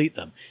auto-complete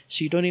them,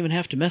 so you don't even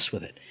have to mess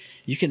with it.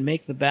 You can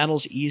make the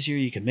battles easier,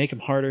 you can make them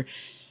harder.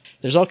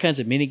 There's all kinds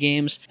of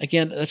mini-games.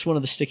 Again, that's one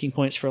of the sticking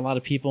points for a lot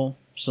of people.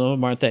 Some of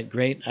them aren't that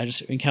great. I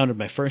just encountered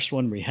my first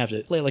one where you have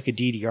to play like a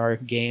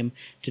DDR game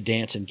to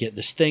dance and get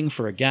this thing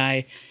for a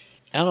guy.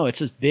 I don't know, it's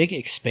this big,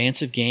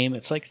 expansive game.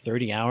 It's like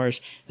 30 hours.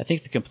 I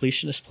think the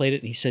completionist played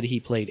it, and he said he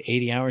played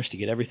 80 hours to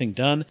get everything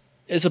done.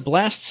 It's a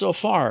blast so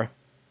far,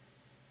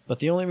 but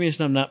the only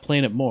reason I'm not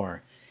playing it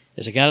more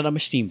is I got it on my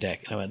Steam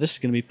Deck, and I went, this is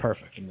going to be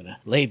perfect. I'm going to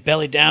lay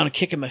belly down and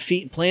kicking my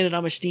feet and playing it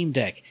on my Steam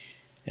Deck.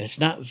 And it's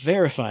not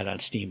verified on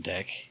Steam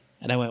Deck.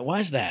 And I went,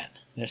 why is that?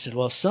 And I said,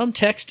 well, some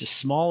text is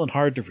small and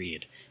hard to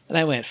read. And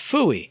I went,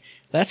 phooey,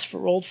 that's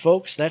for old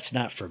folks, that's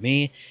not for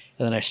me.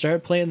 And then I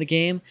started playing the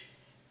game,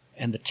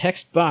 and the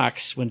text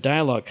box, when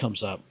dialogue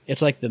comes up,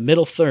 it's like the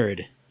middle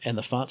third, and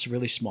the font's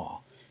really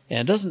small. And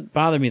it doesn't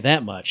bother me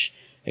that much,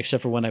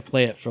 except for when I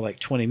play it for like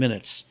 20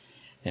 minutes,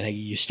 and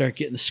you start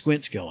getting the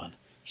squints going.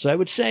 So I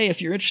would say,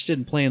 if you're interested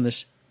in playing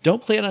this,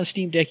 don't play it on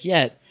Steam Deck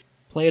yet.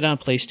 Play it on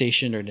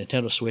PlayStation or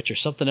Nintendo Switch or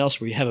something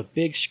else where you have a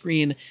big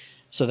screen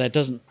so that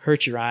doesn't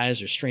hurt your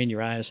eyes or strain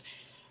your eyes.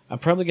 I'm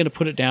probably going to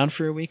put it down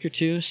for a week or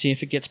two, see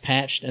if it gets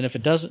patched, and if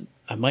it doesn't,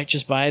 I might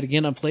just buy it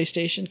again on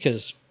PlayStation,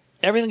 because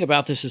everything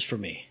about this is for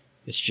me.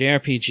 It's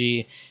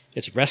JRPG.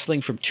 It's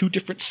wrestling from two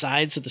different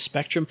sides of the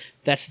spectrum.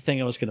 That's the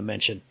thing I was going to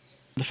mention.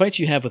 The fights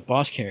you have with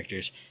boss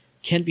characters,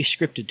 can be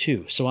scripted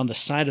too. So on the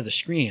side of the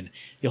screen,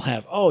 you'll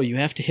have, you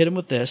have to hit him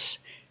with this,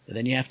 and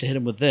then you have to hit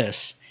him with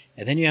this,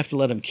 and then you have to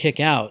let him kick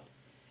out,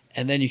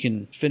 and then you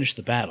can finish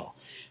the battle.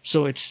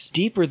 So it's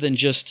deeper than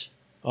just,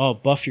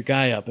 buff your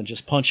guy up and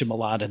just punch him a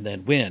lot and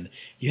then win.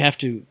 You have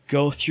to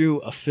go through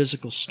a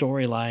physical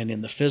storyline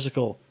in the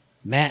physical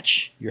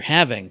match you're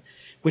having,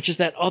 which is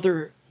that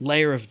other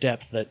layer of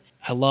depth that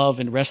I love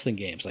in wrestling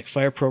games, like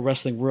Fire Pro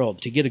Wrestling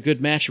World. To get a good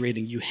match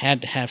rating, you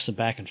had to have some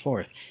back and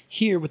forth.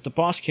 Here, with the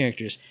boss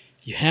characters,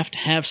 you have to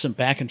have some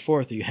back and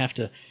forth, or you have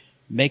to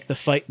make the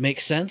fight make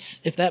sense,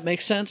 if that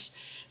makes sense.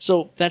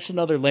 So that's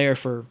another layer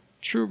for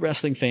true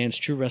wrestling fans,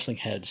 true wrestling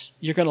heads.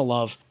 You're going to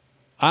love.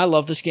 I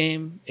love this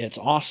game. It's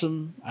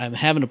awesome. I'm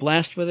having a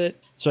blast with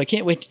it. So I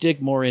can't wait to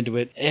dig more into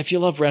it. If you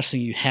love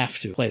wrestling, you have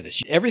to play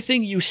this.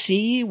 Everything you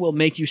see will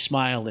make you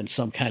smile in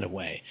some kind of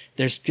way.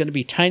 There's going to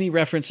be tiny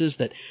references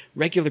that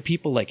regular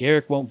people like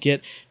Eric won't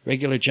get.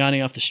 Regular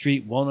Johnny off the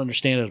street won't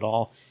understand it at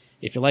all.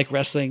 If you like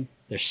wrestling,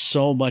 there's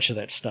so much of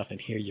that stuff in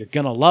here. You're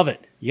going to love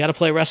it. You got to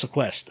play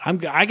WrestleQuest.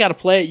 I got to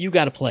play it. You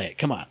got to play it.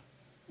 Come on.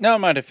 Now,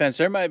 in my defense,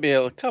 there might be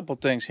a couple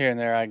things here and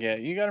there I get.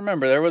 You got to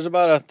remember, there was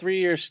about a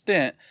 3-year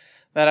stint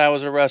that I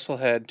was a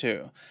WrestleHead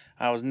too.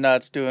 I was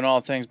nuts, doing all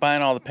things,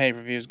 buying all the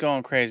pay-per-views,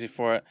 going crazy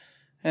for it.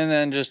 And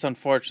then just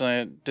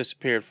unfortunately it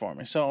disappeared for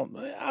me. So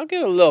I'll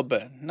get a little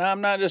bit. Now,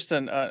 I'm not just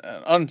an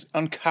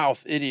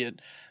uncouth idiot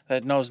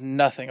that knows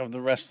nothing of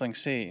the wrestling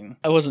scene.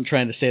 I wasn't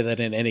trying to say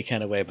that in any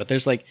kind of way, but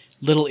there's like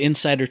little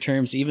insider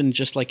terms, even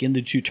just like in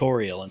the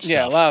tutorial and stuff.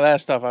 Yeah, a lot of that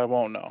stuff I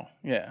won't know.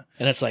 Yeah.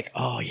 And it's like,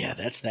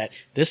 that's that.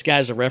 This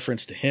guy's a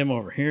reference to him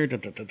over here.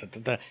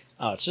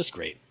 Oh, it's just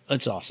great.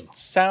 It's awesome.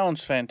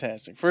 Sounds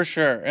fantastic, for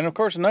sure. And of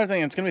course, another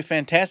thing that's going to be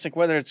fantastic,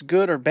 whether it's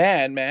good or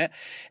bad, Matt,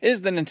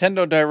 is the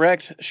Nintendo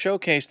Direct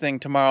showcase thing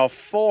tomorrow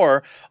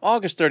for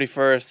August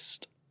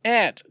 31st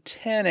at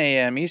 10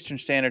 a.m. Eastern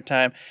Standard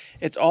Time.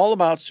 It's all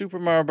about Super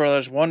Mario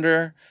Bros.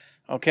 Wonder,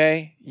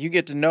 okay? You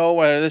get to know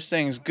whether this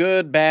thing's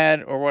good,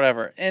 bad, or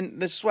whatever. And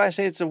this is why I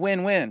say it's a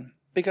win-win,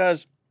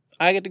 because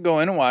I get to go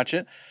in and watch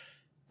it,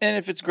 and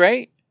if it's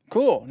great,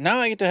 cool. Now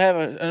I get to have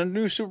a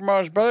new Super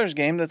Mario Brothers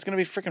game that's going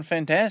to be freaking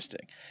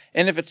fantastic.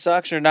 And if it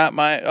sucks or not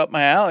up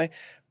my alley,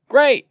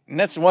 great. And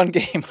that's one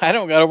game I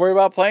don't got to worry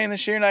about playing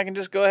this year, and I can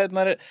just go ahead and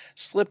let it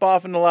slip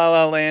off into La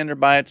La Land or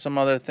buy it some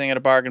other thing at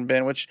a bargain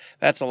bin, which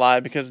that's a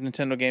lie because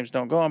Nintendo games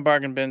don't go on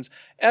bargain bins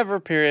ever,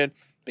 period.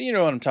 But you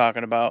know what I'm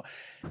talking about.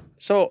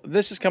 So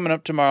this is coming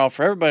up tomorrow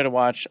for everybody to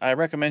watch. I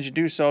recommend you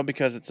do so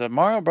because it's a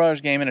Mario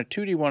Brothers game and a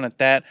 2D one at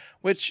that,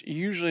 which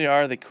usually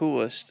are the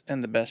coolest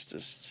and the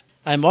bestest.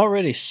 I'm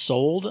already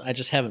sold. I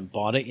just haven't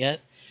bought it yet.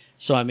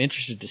 So I'm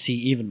interested to see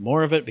even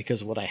more of it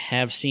because what I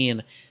have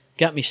seen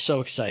got me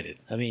so excited.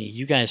 I mean,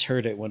 you guys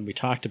heard it when we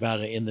talked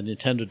about it in the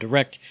Nintendo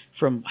Direct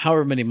from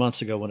however many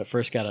months ago when it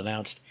first got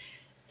announced.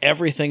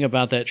 Everything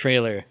about that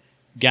trailer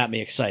got me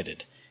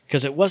excited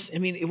because it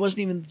wasn't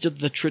even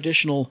the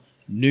traditional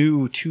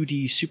new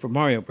 2D Super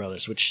Mario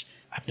Brothers, which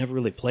I've never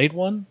really played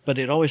one, but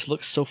it always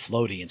looks so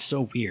floaty and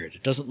so weird.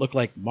 It doesn't look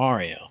like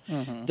Mario.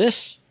 Mm-hmm.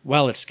 This,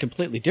 while it's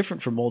completely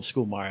different from old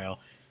school Mario,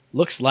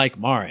 looks like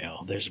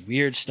Mario. There's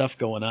weird stuff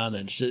going on,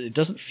 and it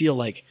doesn't feel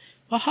like,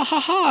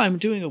 I'm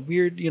doing a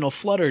weird,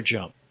 flutter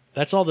jump.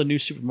 That's all the new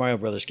Super Mario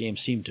Brothers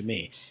games seem to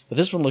me. But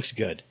this one looks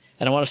good,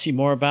 and I want to see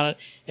more about it,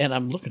 and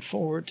I'm looking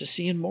forward to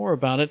seeing more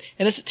about it.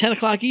 And it's at 10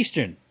 o'clock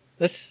Eastern.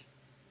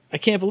 I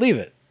can't believe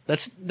it.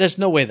 There's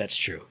no way that's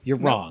true. You're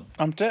wrong.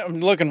 I'm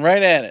looking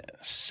right at it.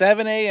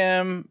 7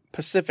 a.m.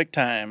 Pacific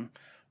time.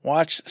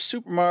 Watch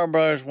Super Mario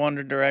Bros.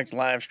 Wonder Direct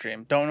live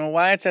stream. Don't know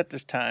why it's at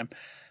this time,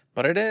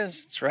 but it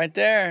is. It's right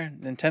there.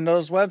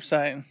 Nintendo's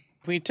website.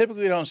 We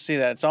typically don't see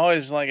that. It's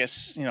always like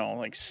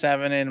like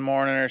 7 in the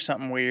morning or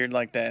something weird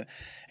like that,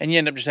 and you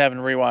end up just having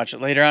to rewatch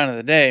it later on in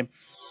the day.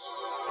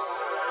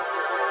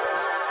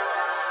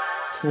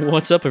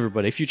 What's up,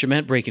 everybody? Future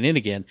Matt breaking in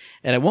again,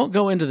 and I won't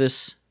go into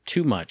this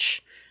too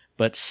much.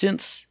 But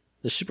since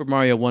the Super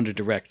Mario Wonder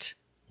Direct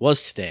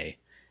was today,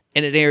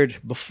 and it aired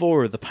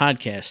before the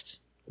podcast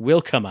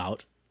will come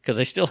out, because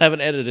I still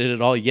haven't edited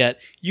it all yet,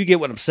 you get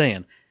what I'm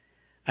saying,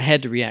 I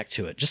had to react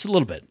to it just a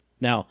little bit.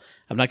 Now,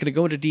 I'm not going to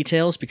go into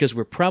details, because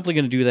we're probably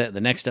going to do that in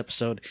the next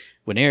episode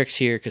when Eric's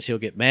here, because he'll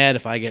get mad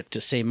if I get to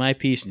say my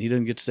piece and he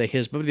doesn't get to say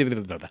his. But I'm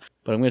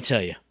going to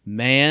tell you,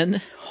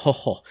 man,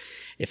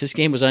 if this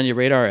game was on your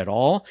radar at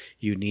all,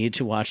 you need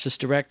to watch this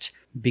Direct,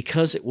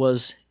 because it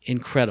was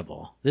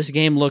incredible. This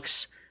game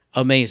looks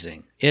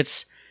amazing.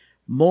 It's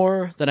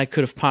more than I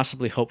could have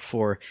possibly hoped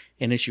for,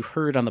 and as you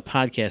heard on the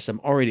podcast, I'm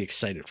already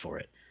excited for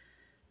it.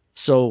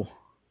 So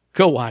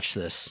go watch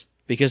this,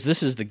 because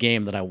this is the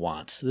game that I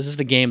want. This is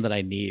the game that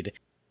I need.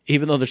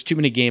 Even though there's too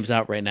many games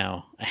out right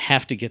now, I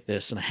have to get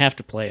this, and I have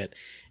to play it.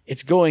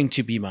 It's going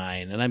to be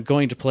mine, and I'm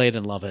going to play it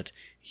and love it.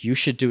 You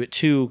should do it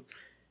too.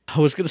 I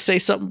was going to say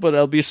something, but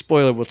it'll be a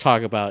spoiler we'll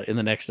talk about in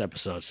the next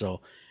episode,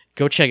 so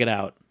go check it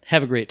out.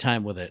 Have a great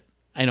time with it.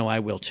 I know I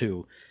will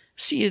too.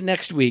 See you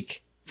next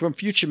week. From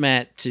future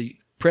Matt to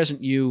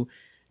present you.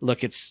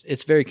 Look,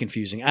 it's very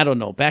confusing. I don't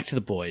know. Back to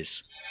the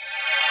boys.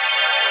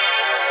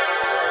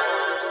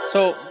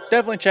 So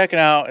definitely check it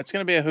out. It's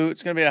going to be a hoot.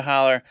 It's going to be a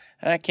holler.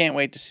 And I can't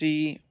wait to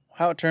see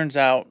how it turns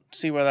out,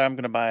 see whether I'm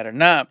going to buy it or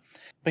not.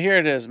 But here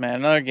it is, man.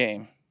 Another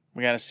game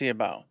we got to see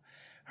about.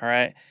 All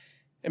right.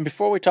 And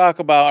before we talk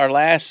about our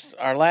last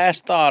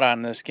thought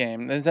on this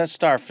game, that's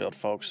Starfield,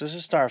 folks. This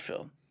is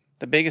Starfield,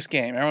 the biggest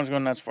game everyone's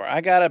going nuts for. I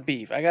got a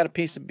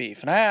piece of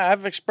beef, and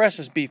I've expressed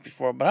this beef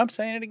before, but I'm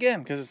saying it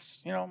again because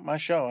it's my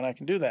show and I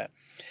can do that.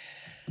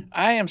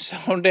 I am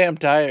so damn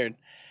tired.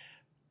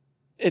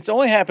 It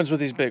only happens with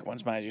these big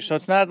ones, mind you, so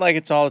it's not like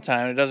it's all the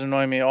time. It doesn't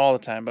annoy me all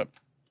the time, but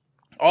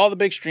all the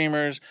big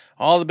streamers,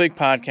 all the big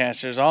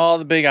podcasters, all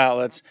the big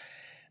outlets,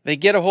 they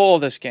get a hold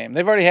of this game.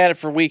 They've already had it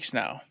for weeks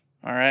now.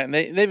 All right, and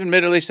they've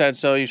admittedly said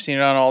so. You've seen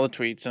it on all the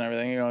tweets and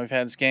everything. We've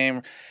had this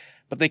game.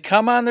 But they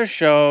come on their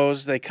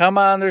shows, they come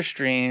on their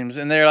streams,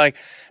 and they're like,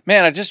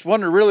 man, I just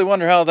really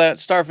wonder how that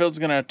Starfield's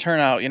going to turn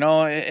out.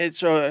 It's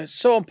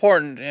so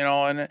important,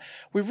 and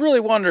we really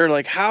wonder,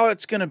 like, how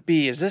it's going to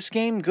be. Is this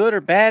game good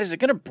or bad? Is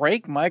it going to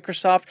break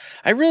Microsoft?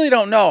 I really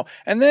don't know.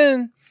 And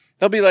then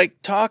they'll be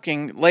like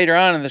talking later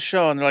on in the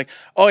show, and they're like,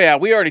 oh yeah,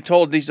 we already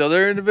told these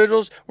other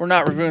individuals we're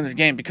not reviewing the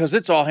game because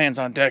it's all hands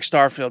on deck,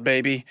 Starfield,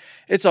 baby.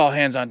 It's all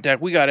hands on deck.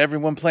 We got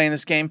everyone playing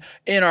this game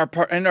in our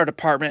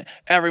department.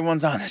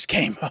 Everyone's on this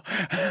game.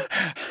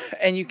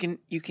 And you can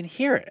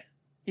hear it.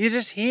 You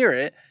just hear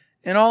it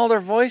in all their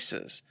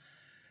voices.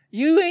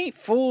 You ain't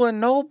fooling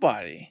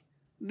nobody.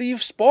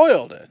 You've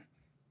spoiled it.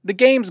 The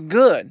game's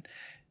good.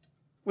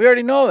 We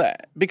already know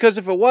that, because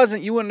if it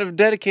wasn't, you wouldn't have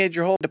dedicated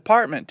your whole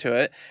department to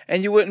it,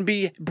 and you wouldn't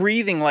be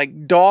breathing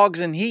like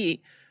dogs in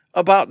heat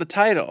about the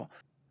title.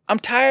 I'm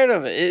tired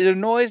of it. It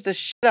annoys the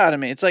shit out of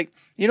me. It's like,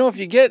 if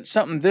you get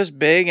something this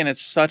big and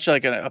it's such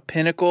like a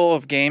pinnacle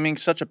of gaming,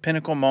 such a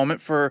pinnacle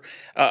moment for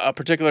a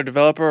particular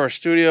developer or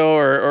studio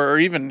or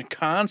even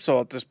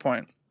console at this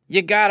point,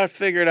 you gotta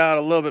figure it out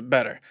a little bit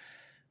better.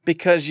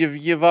 Because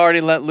you've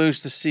already let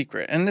loose the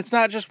secret. And it's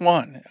not just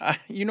one.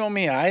 You know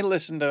me, I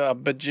listen to a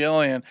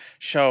bajillion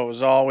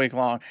shows all week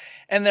long.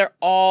 And they're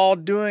all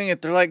doing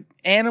it. They're like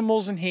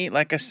animals in heat,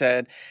 like I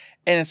said.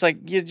 And it's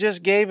like, you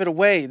just gave it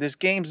away. This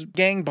game's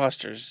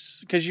gangbusters.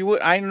 Because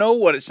I know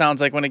what it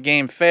sounds like when a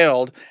game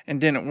failed and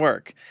didn't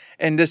work.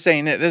 And this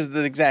ain't it. This is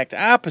the exact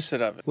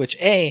opposite of it. Which,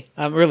 A,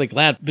 I'm really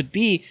glad. But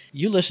B,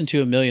 you listen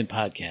to a million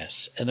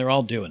podcasts, and they're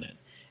all doing it.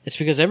 It's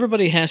because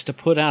everybody has to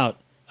put out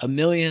 1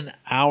 million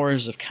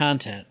hours of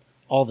content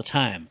all the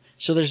time.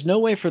 So there's no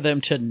way for them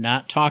to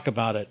not talk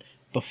about it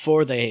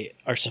before they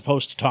are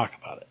supposed to talk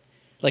about it.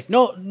 Like,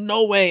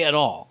 no way at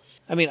all.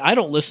 I mean, I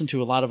don't listen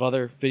to a lot of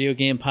other video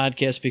game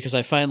podcasts because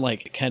I find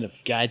like it kind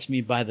of guides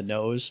me by the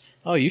nose.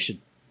 Oh, you should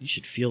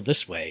feel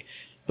this way.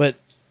 But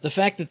the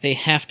fact that they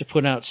have to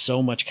put out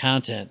so much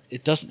content,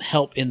 it doesn't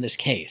help in this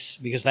case,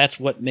 because that's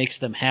what makes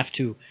them have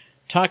to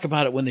talk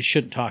about it when they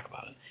shouldn't talk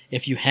about it.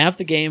 If you have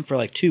the game for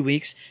like 2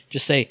 weeks,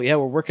 just say, yeah,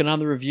 we're working on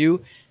the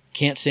review.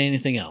 Can't say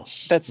anything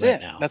else. That's right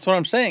it. Now. That's what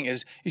I'm saying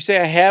is you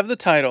say, I have the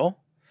title.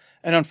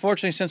 And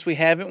unfortunately, since we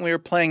were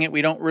playing it,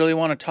 we don't really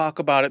want to talk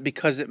about it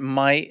because it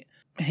might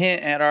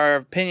hint at our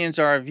opinions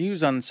or our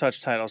views on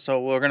such title. So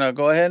we're going to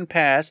go ahead and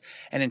pass.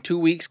 And in 2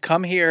 weeks,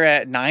 come here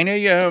at 9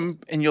 a.m.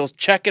 and you'll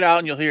check it out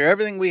and you'll hear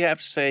everything we have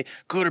to say,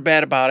 good or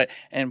bad about it.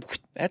 And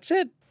that's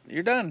it.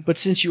 You're done. But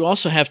since you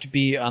also have to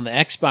be on the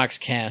Xbox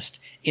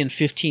cast in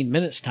 15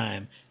 minutes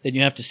time, then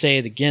you have to say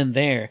it again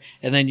there,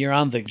 and then you're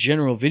on the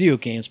General Video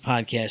Games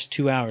podcast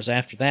 2 hours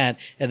after that,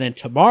 and then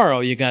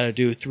tomorrow you got to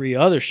do 3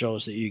 other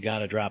shows that you got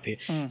to drop here.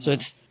 Mm-hmm. So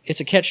it's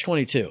a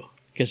catch-22,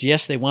 because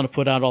yes, they want to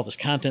put out all this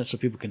content so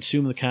people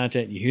consume the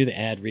content, and you hear the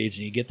ad reads,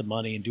 and you get the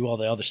money and do all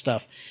the other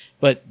stuff,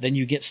 but then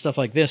you get stuff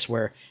like this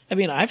where, I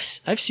mean, I've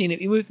seen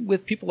it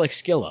with people like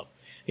SkillUp,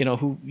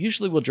 who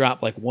usually will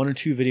drop like 1 or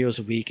 2 videos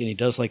a week, and he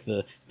does like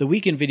the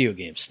weekend video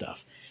game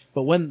stuff.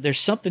 But when there's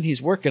something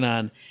he's working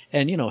on,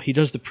 and he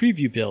does the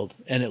preview build,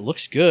 and it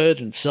looks good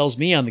and sells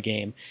me on the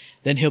game,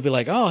 then he'll be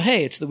like, oh,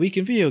 hey, it's the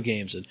weekend video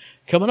games, and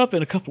coming up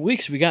in a couple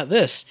weeks, we got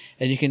this.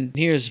 And you can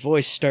hear his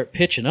voice start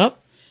pitching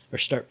up or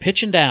start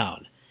pitching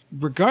down.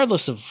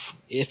 Regardless of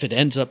if it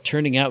ends up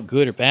turning out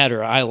good or bad,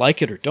 or I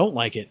like it or don't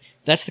like it,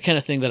 that's the kind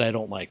of thing that I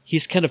don't like.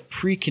 He's kind of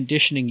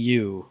preconditioning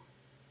you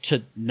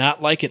to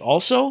not like it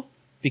also,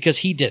 because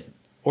he didn't,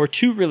 or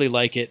to really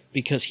like it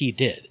because he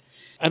did.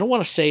 I don't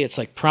want to say it's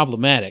like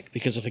problematic,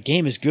 because if a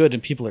game is good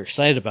and people are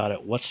excited about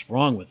it, what's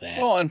wrong with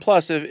that? Well, and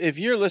plus, if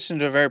you're listening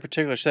to a very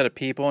particular set of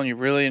people and you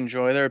really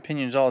enjoy their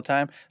opinions all the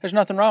time, there's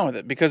nothing wrong with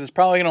it, because it's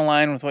probably going to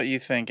align with what you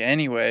think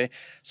anyway.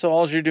 So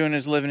all you're doing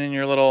is living in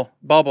your little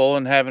bubble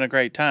and having a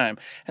great time.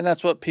 And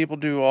that's what people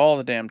do all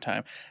the damn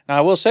time. Now,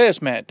 I will say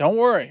this, Matt, don't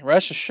worry,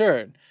 rest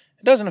assured,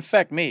 it doesn't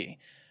affect me.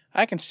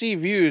 I can see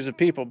views of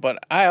people, but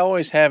I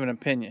always have an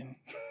opinion.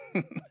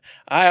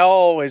 I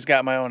always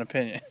got my own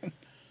opinion.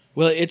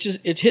 Well,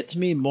 it hits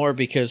me more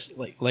because,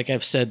 like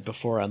I've said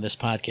before on this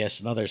podcast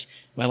and others,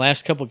 my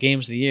last couple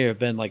games of the year have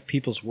been like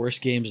people's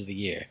worst games of the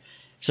year.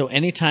 So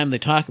anytime they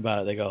talk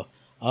about it, they go,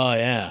 oh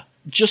yeah.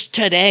 Just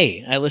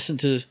today, I listened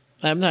to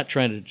I'm not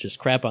trying to just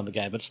crap on the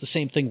guy, but it's the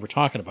same thing we're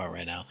talking about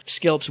right now.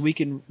 Scalp's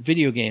Weekend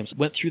Video Games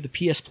went through the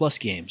PS Plus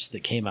games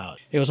that came out.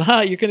 It was,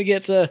 you're going to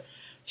get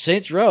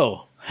Saints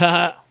Row.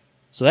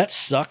 So that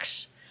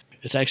sucks.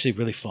 It's actually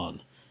really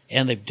fun.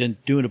 And they've been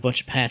doing a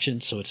bunch of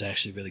patching, so it's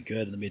actually really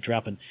good. And they'll be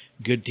dropping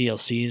good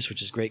DLCs,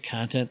 which is great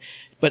content.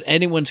 But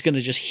anyone's going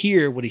to just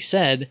hear what he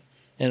said,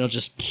 and it'll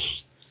just...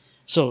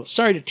 So,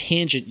 sorry to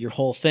tangent your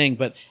whole thing,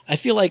 but I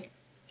feel like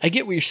I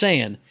get what you're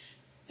saying.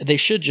 They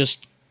should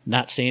just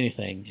not say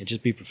anything and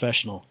just be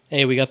professional.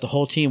 Hey, we got the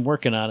whole team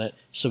working on it,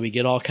 so we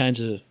get all kinds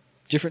of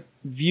different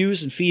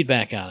views and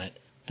feedback on it.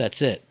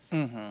 That's it.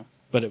 Mm-hmm.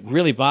 But it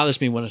really bothers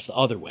me when it's the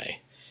other way.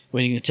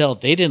 When you can tell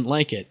they didn't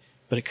like it,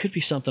 but it could be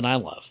something I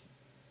love.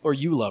 Or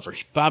you love, or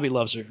Bobby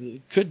loves, or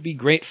it could be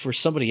great for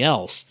somebody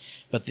else,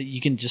 but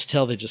you can just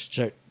tell they just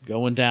start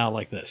going down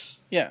like this.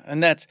 Yeah,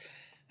 and that's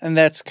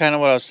kind of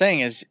what I was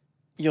saying is,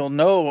 you'll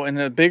know in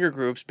the bigger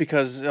groups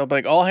because they'll be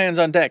like all hands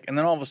on deck, and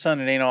then all of a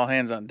sudden it ain't all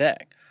hands on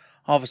deck.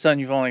 All of a sudden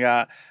you've only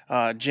got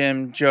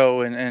Jim,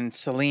 Joe, and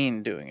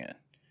Celine doing it.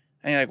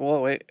 And you're like,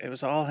 well, wait, it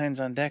was all hands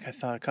on deck, I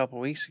thought, a couple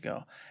weeks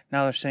ago.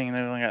 Now they're saying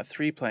they've only got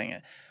 3 playing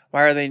it.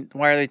 Why are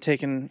they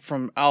taking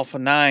from Alpha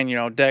 9,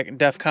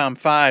 DEFCON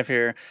 5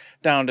 here,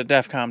 down to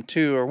DEFCON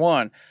 2 or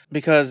 1?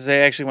 Because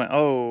they actually went,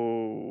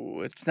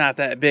 oh, it's not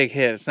that big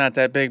hit. It's not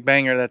that big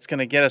banger that's going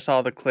to get us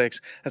all the clicks.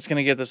 That's going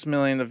to get us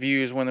millions of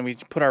views when we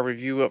put our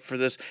review up for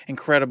this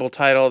incredible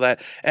title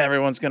that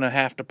everyone's going to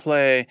have to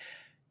play.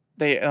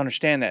 They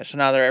understand that. So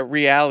now they're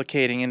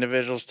reallocating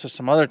individuals to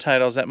some other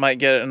titles that might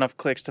get enough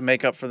clicks to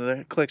make up for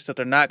the clicks that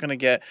they're not going to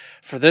get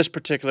for this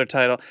particular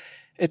title.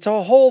 It's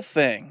a whole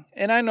thing.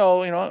 And I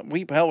know,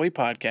 we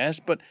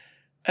podcast,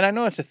 and I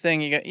know it's a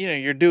thing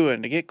you're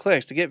doing to get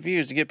clicks, to get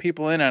views, to get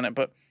people in on it,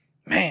 but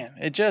man,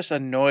 it just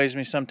annoys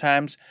me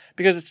sometimes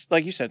because it's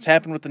like you said, it's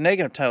happened with the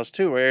negative titles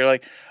too, where you're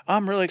like,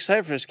 I'm really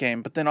excited for this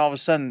game, but then all of a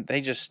sudden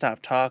they just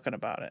stop talking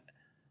about it.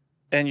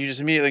 And you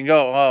just immediately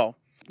go, oh,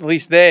 at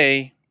least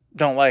they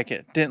don't like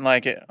it, didn't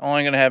like it,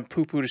 only going to have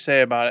poo-poo to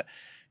say about it.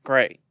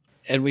 Great.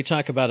 And we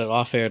talk about it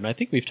off air, and I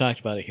think we've talked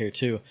about it here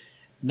too.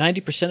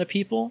 90% of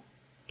people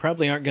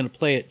probably aren't going to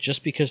play it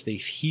just because they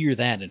hear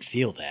that and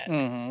feel that.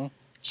 Mm-hmm.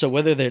 So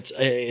whether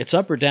it's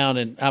up or down,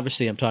 and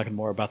obviously I'm talking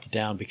more about the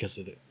down because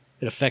it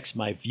affects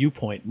my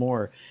viewpoint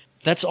more,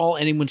 that's all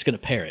anyone's going to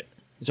pair it.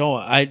 So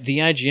the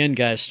IGN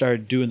guys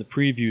started doing the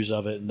previews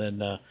of it, and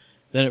then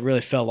it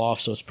really fell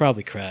off, so it's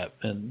probably crap.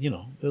 And,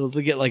 it'll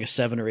get like a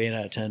 7 or 8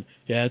 out of 10.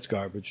 Yeah, it's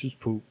garbage. It's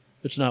poop.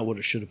 It's not what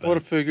it should have been. Would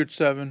have figured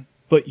 7.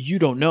 But you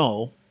don't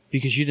know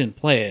because you didn't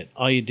play it.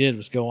 All you did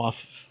was go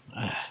off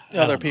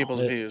other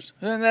people's views.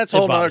 And that's a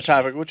whole other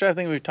topic, which I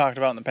think we've talked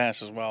about in the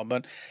past as well.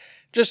 But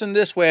just in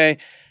this way,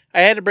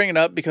 I had to bring it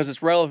up because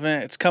it's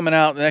relevant. It's coming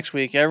out next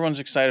week. Everyone's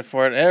excited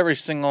for it. Every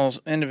single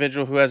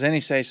individual who has any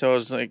say-so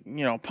is like,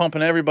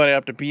 pumping everybody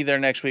up to be there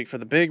next week for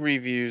the big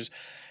reviews,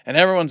 and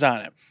everyone's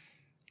on it.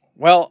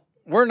 Well,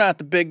 we're not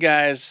the big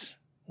guys.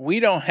 We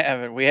don't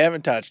have it. We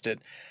haven't touched it.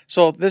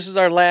 So this is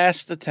our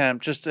last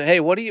attempt just to, hey,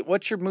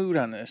 what's your mood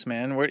on this,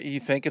 man? Where do you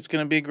think it's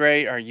going to be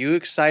great? Are you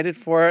excited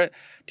for it?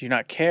 Do you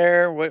not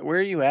care? Where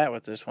are you at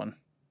with this one?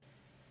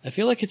 I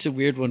feel like it's a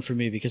weird one for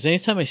me because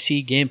anytime I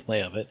see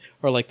gameplay of it,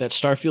 or like that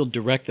Starfield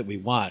Direct that we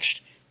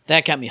watched,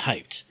 that got me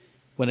hyped.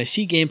 When I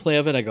see gameplay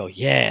of it, I go,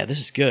 yeah, this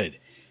is good.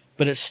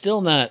 But it's still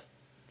not,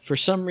 for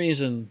some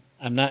reason,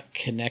 I'm not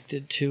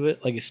connected to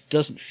it. Like, it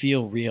doesn't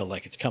feel real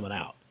like it's coming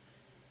out.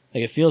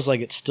 Like, it feels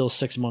like it's still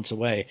 6 months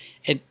away.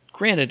 And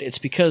granted, it's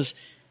because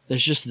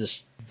there's just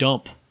this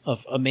dump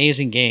of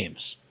amazing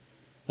games.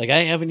 Like,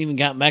 I haven't even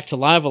gotten back to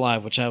Live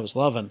Alive, which I was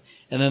loving.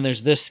 And then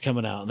there's this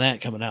coming out, and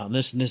that coming out, and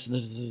this, and this, and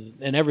this,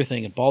 and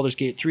everything. And Baldur's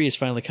Gate 3 is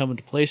finally coming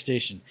to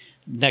PlayStation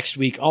next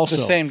week also.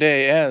 The same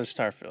day as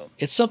Starfield.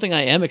 It's something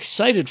I am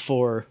excited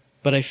for,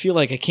 but I feel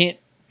like I can't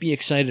be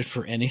excited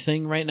for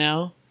anything right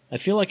now. I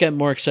feel like I'm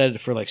more excited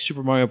for, like,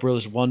 Super Mario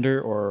Bros.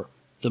 Wonder or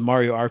the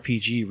Mario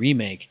RPG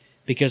remake,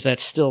 because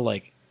that's still,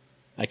 like,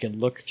 I can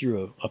look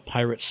through a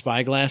pirate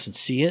spyglass and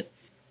see it.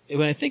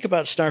 When I think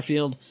about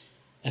Starfield,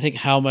 I think,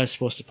 how am I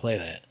supposed to play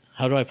that?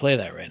 How do I play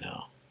that right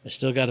now? I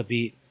still got to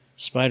beat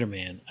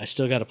Spider-Man. I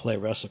still got to play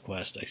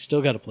WrestleQuest. I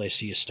still got to play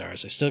Sea of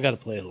Stars. I still got to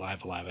play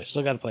Live Alive. I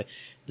still got to play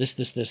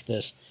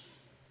this.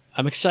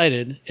 I'm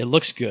excited. It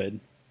looks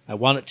good. I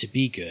want it to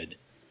be good.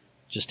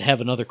 Just to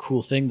have another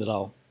cool thing that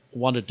I'll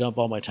want to dump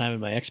all my time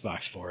in my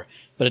Xbox for.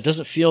 But it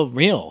doesn't feel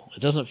real. It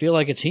doesn't feel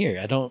like it's here.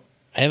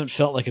 I haven't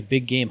felt like a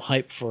big game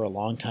hype for a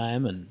long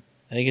time, and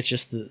I think it's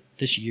just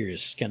this year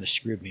has kind of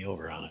screwed me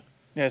over on it.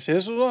 Yeah, see,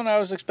 this was one I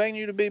was expecting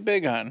you to be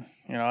big on.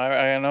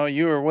 I know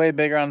you were way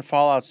bigger on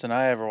Fallouts than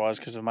I ever was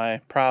because of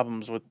my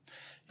problems with,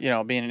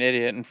 being an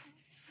idiot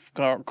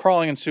and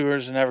crawling in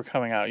sewers and never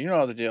coming out. You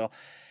know the deal.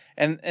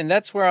 And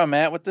that's where I'm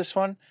at with this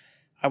one.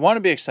 I want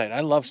to be excited. I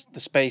love the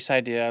space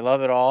idea. I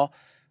love it all.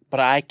 But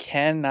I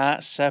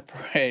cannot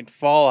separate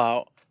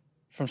Fallout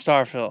from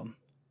Starfield.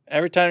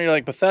 Every time you're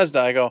like Bethesda,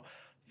 I go,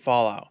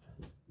 Fallout.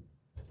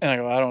 And I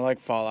go, I don't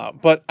like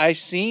Fallout. But I've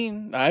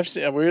seen,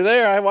 we were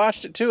there, I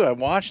watched it too. I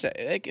watched it.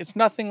 It's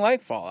nothing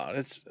like Fallout.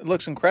 It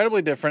looks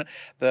incredibly different.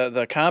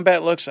 The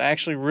combat looks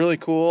actually really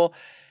cool.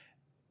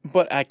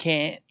 But I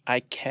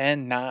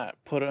cannot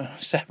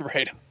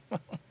separate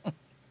them.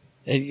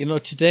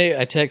 And, today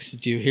I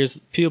texted you.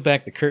 Peel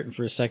back the curtain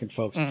for a second,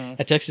 folks. Mm-hmm.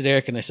 I texted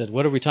Eric and I said,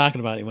 what are we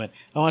talking about? He went,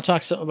 I want to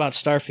talk something about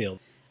Starfield.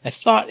 I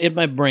thought in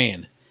my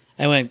brain,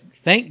 I went,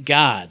 thank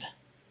God,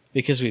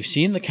 because we've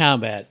seen the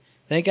combat.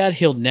 Thank God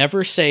he'll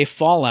never say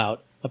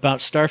Fallout about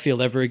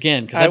Starfield ever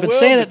again. Because I've been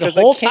saying it the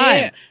whole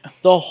time.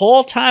 The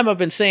whole time I've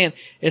been saying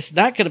it's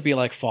not going to be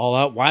like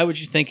Fallout. Why would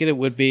you think it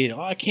would be?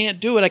 Oh, I can't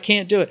do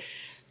it.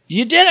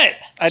 You did it.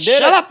 I did.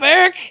 Shut up,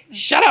 Eric.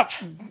 Shut up.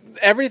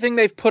 Everything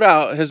they've put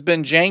out has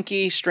been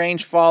janky,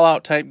 strange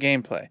Fallout type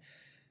gameplay.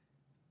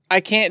 I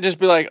can't just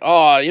be like,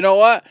 oh, you know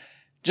what?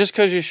 Just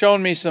because you've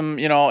shown me some,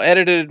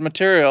 edited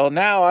material,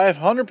 now I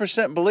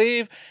 100%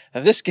 believe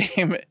that this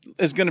game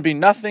is going to be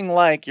nothing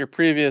like your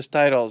previous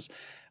titles.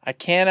 I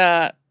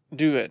cannot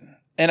do it.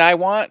 And I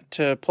want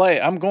to play.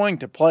 I'm going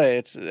to play.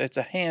 It's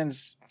a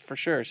hands for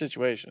sure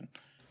situation.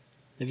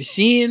 Have you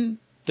seen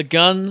the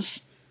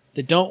guns?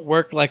 They don't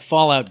work like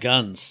Fallout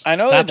guns. I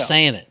know. Stop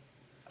saying it.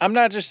 I'm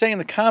not just saying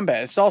the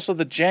combat. It's also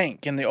the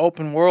jank and the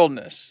open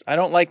worldness. I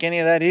don't like any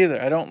of that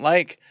either. I don't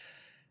like,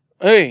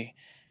 hey,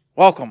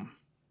 welcome.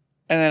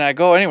 And then I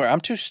go anywhere.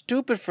 I'm too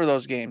stupid for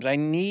those games. I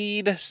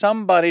need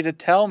somebody to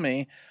tell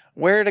me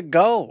where to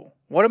go.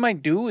 What am I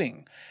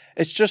doing?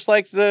 It's just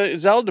like the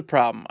Zelda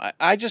problem.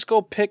 I just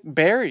go pick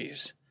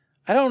berries.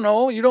 I don't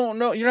know. You don't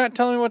know. You're not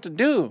telling me what to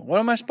do. What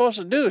am I supposed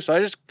to do?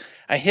 So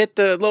I hit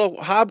the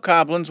little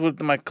hobgoblins with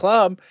my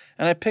club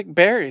and I pick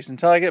berries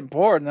until I get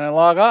bored and then I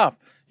log off.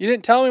 You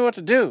didn't tell me what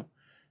to do.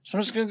 So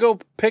I'm just going to go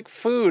pick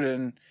food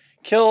and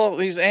kill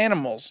these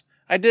animals.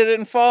 I did it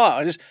in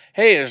Fallout.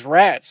 Hey, there's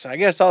rats. I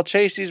guess I'll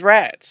chase these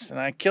rats. And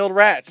I killed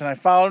rats, and I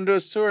followed them to a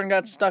sewer and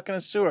got stuck in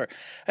a sewer.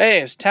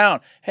 Hey, it's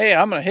town. Hey,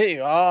 I'm going to hit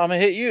you. Oh, I'm going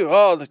to hit you.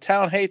 Oh, the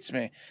town hates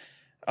me.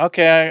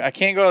 Okay, I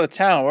can't go to the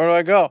town. Where do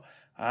I go?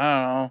 I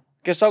don't know.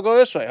 Guess I'll go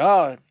this way.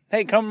 Oh,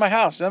 hey, come to my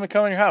house. Let me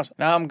come in your house.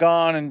 Now I'm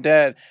gone and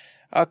dead.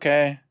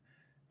 Okay.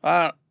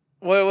 What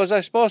was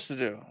I supposed to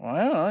do? Well,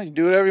 I don't know. You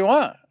do whatever you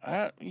want.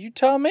 You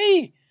tell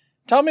me.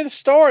 Tell me the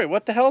story.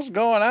 What the hell's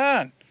going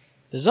on?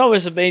 There's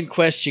always a main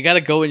quest. You got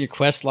to go in your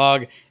quest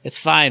log. It's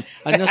fine.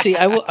 See,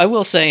 I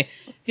will say,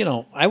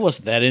 I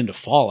wasn't that into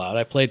Fallout.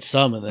 I played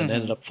some and then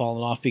ended up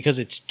falling off because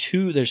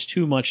there's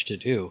too much to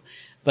do.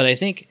 But I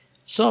think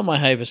some of my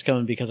hype is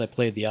coming because I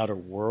played The Outer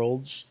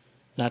Worlds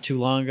not too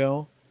long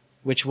ago,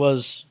 which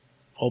was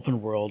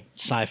open world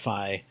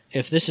sci-fi.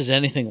 If this is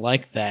anything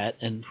like that,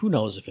 and who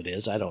knows if it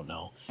is, I don't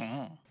know.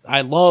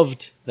 I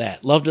loved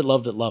that. Loved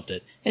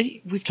it.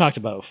 And we've talked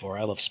about it before.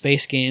 I love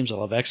space games. I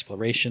love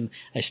exploration.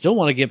 I still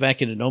want to get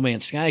back into No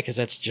Man's Sky because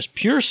that's just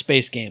pure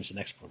space games and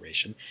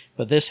exploration.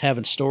 But this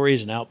having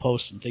stories and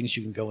outposts and things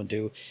you can go and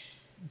do,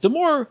 the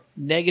more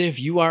negative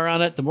you are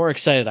on it, the more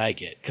excited I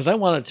get because I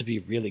want it to be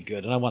really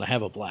good and I want to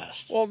have a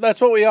blast. Well,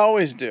 that's what we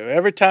always do.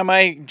 Every time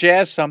I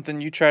jazz something,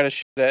 you try to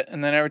shit it.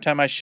 And then every time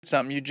I shit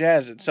something, you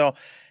jazz it. So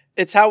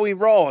it's how we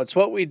roll. It's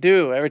what we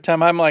do. Every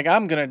time I'm like,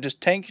 I'm going to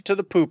just tank you to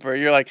the pooper.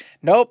 You're like,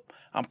 nope,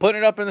 I'm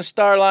putting it up in the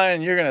star line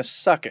and you're going to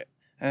suck it.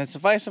 And it's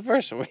vice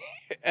versa.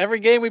 Every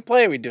game we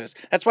play, we do this.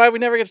 That's why we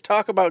never get to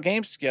talk about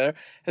games together.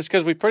 It's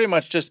because we pretty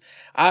much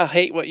I'll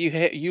hate what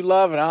you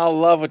love and I'll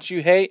love what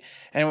you hate.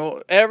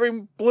 And every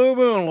blue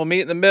moon we'll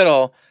meet in the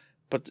middle.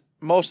 But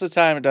most of the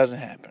time it doesn't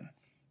happen.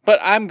 But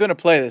I'm going to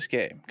play this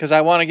game because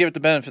I want to give it the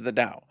benefit of the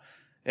doubt.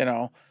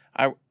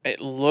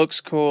 It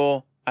looks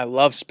cool. I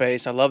love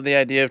space. I love the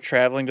idea of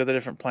traveling to the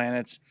different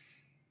planets.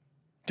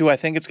 Do I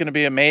think it's going to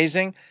be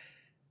amazing?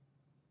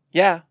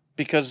 Yeah,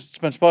 because it's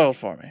been spoiled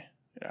for me.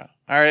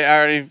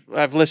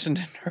 I've listened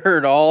and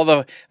heard all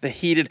the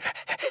heated.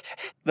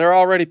 They're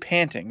already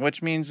panting,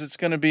 which means it's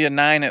going to be a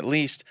 9 at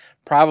least,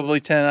 probably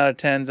 10 out of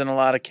 10s in a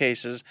lot of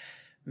cases.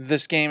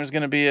 This game is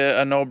going to be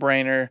a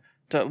no-brainer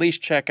to at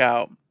least check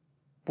out.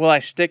 Will I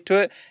stick to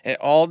it? It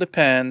all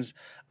depends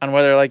on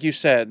whether, like you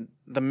said,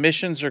 the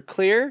missions are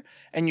clear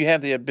and you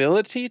have the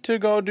ability to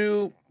go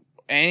do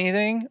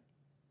anything.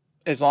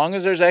 As long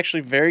as there's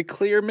actually very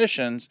clear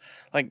missions,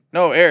 like,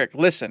 no, Eric,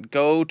 listen,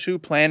 go to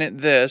planet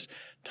this,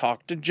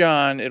 talk to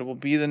John, it will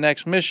be the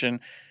next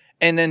mission,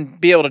 and then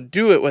be able to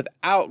do it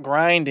without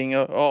grinding.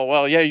 Oh,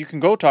 well, yeah, you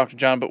can go talk to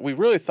John, but we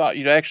really thought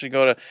you'd actually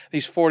go to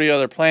these 40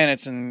 other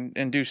planets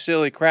and do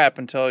silly crap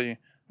until you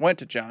went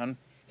to John.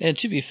 And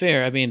to be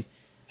fair,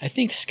 I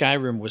think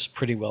Skyrim was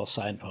pretty well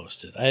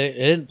signposted. I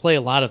didn't play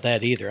a lot of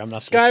that either. I'm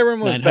not Skyrim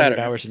was 900 better.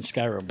 Hours in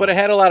Skyrim, but it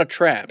had a lot of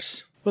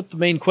traps. But the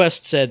main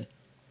quest said,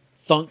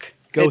 thunk,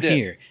 go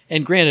here.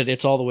 And granted,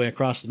 it's all the way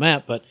across the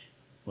map, but,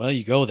 well,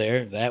 you go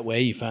there. That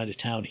way, you find a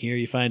town here,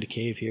 you find a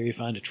cave here, you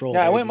find a troll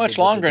Yeah, there. I went much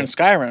longer in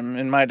Skyrim,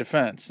 in my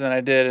defense, than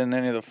I did in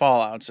any of the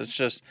Fallouts. It's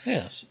just...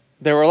 Yes.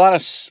 There were a lot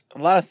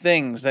of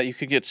things that you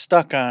could get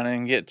stuck on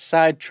and get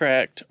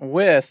sidetracked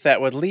with that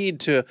would lead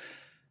to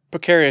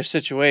precarious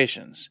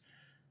situations.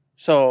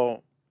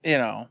 So,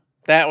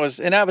 I was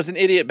an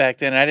idiot back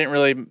then. I didn't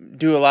really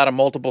do a lot of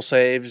multiple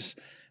saves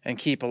and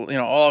keep,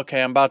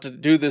 okay, I'm about to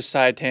do this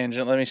side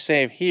tangent. Let me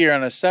save here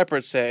on a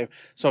separate save.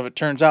 So if it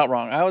turns out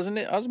wrong, I was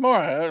a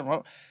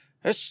moron.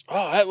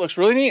 That looks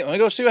really neat. Let me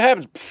go see what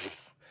happens.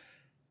 Pfft.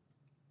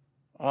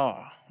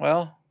 Oh,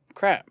 well,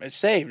 crap. It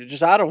saved. It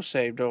just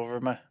auto-saved over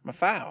my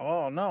file.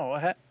 Oh, no.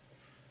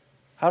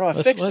 How do I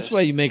fix this? That's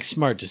why you make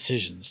smart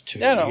decisions, too.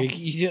 Yeah, no.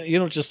 You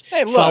don't just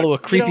look, follow a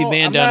creepy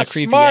man down a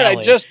creepy smart. alley.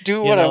 I just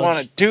do what I want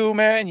to do,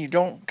 man. You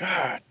don't...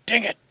 God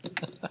dang it.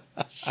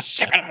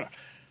 Sick of it.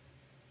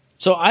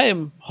 So I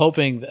am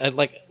hoping,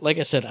 like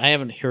I said, I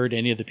haven't heard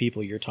any of the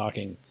people you're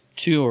talking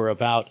to or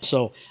about.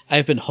 So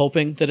I've been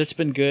hoping that it's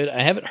been good.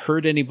 I haven't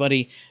heard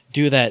anybody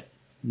do that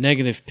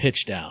negative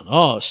pitch down.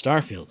 Oh,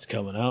 Starfield's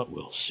coming out.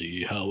 We'll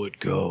see how it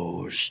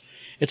goes.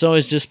 It's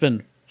always just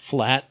been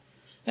flat.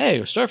 Hey,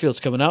 Starfield's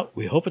coming out.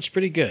 We hope it's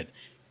pretty good.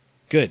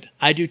 Good.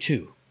 I do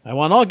too. I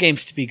want all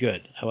games to be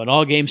good. I want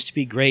all games to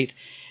be great.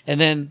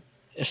 And then,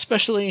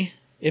 especially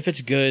if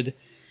it's good,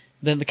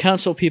 then the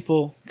console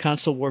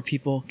war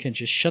people can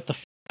just shut the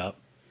up.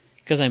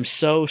 Because I'm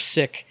so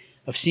sick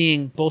of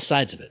seeing both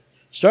sides of it.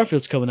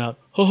 Starfield's coming out.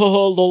 Ho ho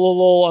ho, lol lol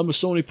lol, I'm a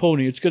Sony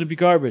pony. It's going to be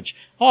garbage.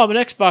 Oh, I'm an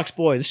Xbox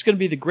boy. This is going to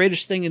be the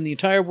greatest thing in the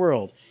entire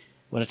world.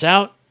 When it's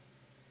out,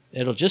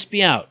 it'll just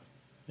be out.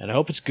 And I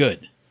hope it's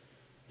good.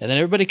 And then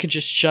everybody can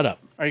just shut up.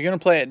 Are you going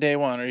to play it day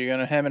one? Or are you going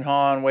to hem and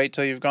haw and wait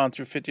till you've gone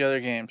through 50 other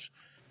games?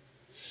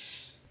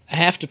 I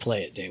have to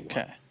play it day one.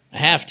 Okay. I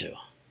have to.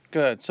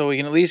 Good. So we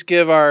can at least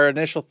give our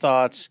initial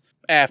thoughts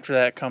after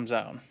that comes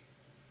out.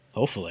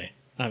 Hopefully.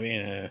 I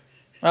mean...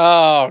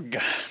 Oh,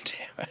 God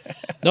damn it.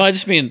 No, I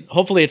just mean,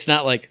 hopefully it's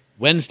not like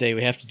Wednesday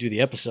we have to do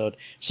the episode,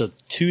 so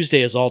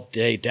Tuesday is all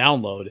day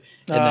download,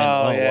 and then,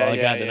 I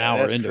got an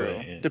hour into true.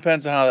 it. Yeah.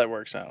 Depends on how that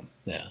works out.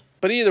 Yeah.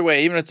 But either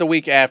way, even if it's a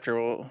week after,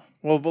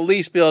 we'll at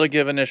least be able to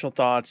give initial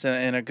thoughts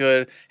and a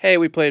good, hey,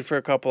 we played for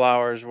a couple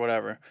hours or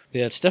whatever.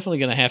 Yeah, it's definitely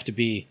going to have to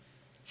be,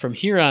 from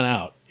here on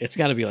out, it's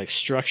got to be like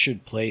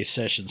structured play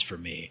sessions for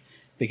me,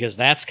 because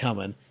that's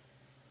coming.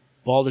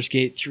 Baldur's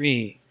Gate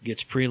 3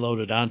 gets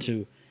preloaded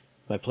onto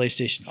my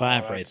PlayStation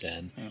 5 right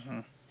then. Mm-hmm.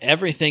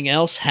 Everything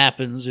else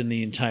happens in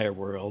the entire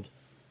world.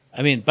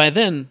 I mean, by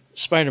then,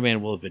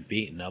 Spider-Man will have been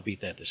beaten. I'll beat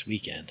that this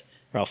weekend.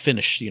 Or I'll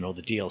finish, the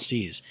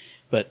DLCs.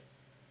 But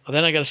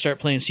then I got to start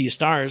playing Sea of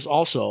Stars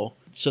also.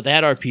 So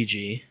that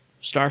RPG,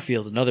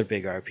 Starfield, another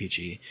big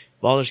RPG.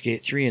 Baldur's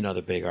Gate 3,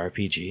 another big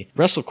RPG.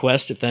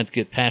 WrestleQuest, if that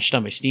gets patched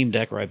on my Steam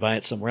Deck or I buy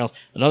it somewhere else,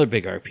 another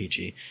big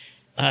RPG.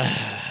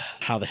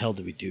 How the hell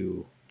do we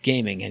do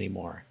gaming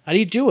anymore? How do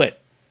you do it?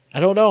 I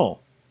don't know.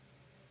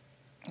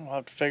 We'll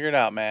have to figure it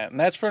out, Matt. And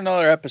that's for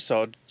another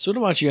episode. So what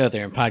about you out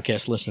there in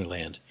podcast listener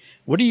land?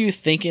 What are you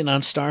thinking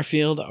on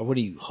Starfield? Or what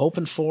are you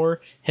hoping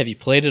for? Have you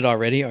played it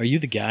already? Are you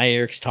the guy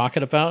Eric's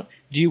talking about?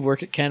 Do you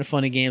work at Kind of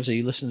Funny Games? Are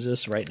you listening to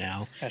this right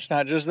now? That's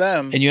not just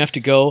them. And you have to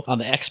go on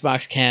the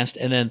Xbox cast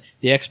and then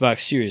the Xbox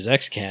Series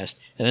X cast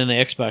and then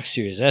the Xbox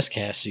Series S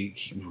cast. So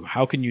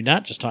how can you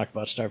not just talk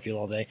about Starfield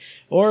all day?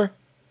 Or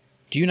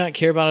do you not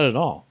care about it at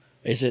all?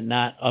 Is it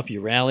not up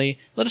your rally?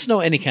 Let us know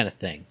any kind of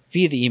thing.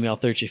 Via the email,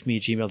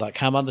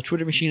 thirdshiftme@gmail.com, on the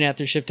Twitter machine at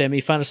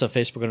ThirdShiftME. Find us on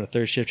Facebook under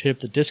Third Shift. Hit up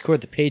the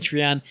Discord, the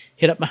Patreon.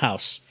 Hit up my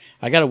house.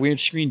 I got a weird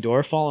screen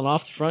door falling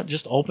off the front.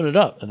 Just open it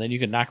up, and then you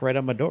can knock right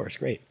on my door. It's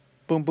great.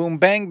 Boom, boom,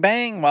 bang,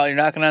 bang. While you're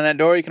knocking on that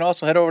door, you can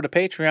also head over to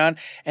Patreon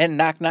and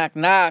knock, knock,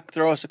 knock.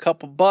 Throw us a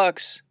couple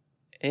bucks.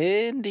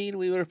 Indeed,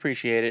 we would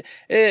appreciate it.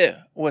 It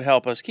would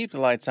help us keep the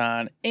lights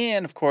on.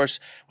 And, of course,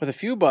 with a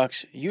few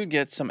bucks, you'd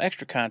get some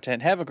extra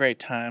content. Have a great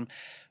time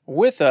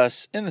with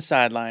us in the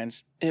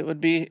sidelines. It would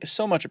be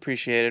so much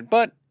appreciated.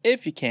 But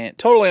if you can't,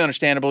 totally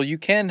understandable. You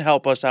can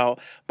help us out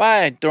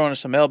by throwing us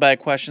some mailbag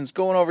questions,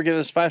 going over, give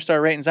us 5-star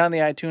ratings on the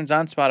iTunes,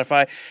 on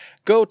Spotify.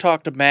 Go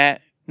talk to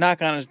Matt,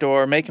 knock on his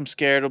door, make him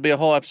scared. It'll be a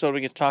whole episode.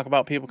 We get to talk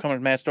about people coming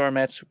to Matt's door.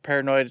 Matt's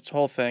paranoid. It's a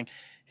whole thing.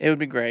 It would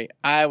be great.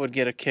 I would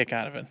get a kick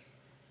out of it.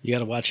 You got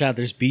to watch out.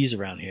 There's bees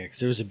around here because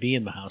there was a bee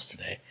in my house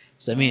today.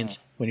 So that means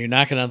when you're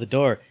knocking on the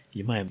door,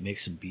 you might make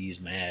some bees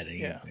mad.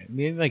 And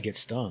maybe you might get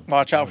stung.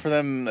 Watch out for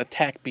them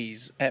attack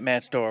bees at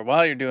Matt's door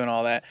while you're doing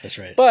all that. That's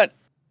right. But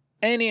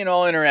any and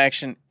all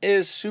interaction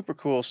is super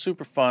cool,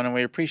 super fun, and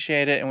we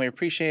appreciate it, and we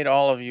appreciate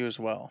all of you as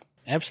well.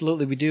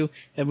 Absolutely, we do.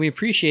 And we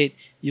appreciate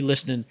you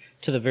listening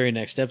to the very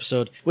next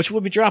episode, which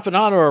will be dropping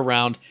on or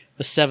around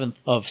the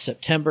 7th of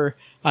September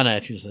on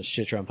iTunes, on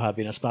Stitcher, on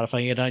Podbean, on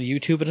Spotify, and on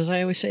YouTube. And as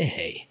I always say,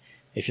 hey,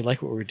 if you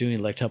like what we're doing,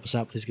 you'd like to help us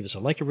out, please give us a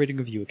like, a rating, a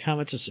review, a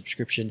comment, a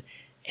subscription,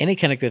 any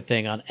kind of good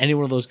thing on any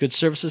one of those good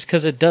services,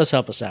 because it does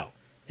help us out,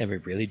 and we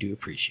really do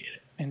appreciate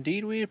it.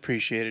 Indeed, we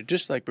appreciate it,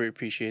 just like we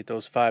appreciate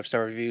those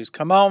 5-star reviews.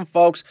 Come on,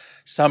 folks.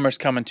 Summer's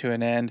coming to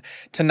an end.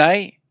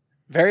 Tonight,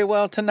 very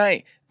well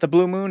tonight, the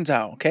blue moon's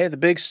out, okay? The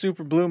big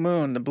super blue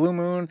moon. The blue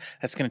moon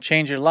that's going to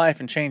change your life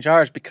and change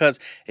ours, because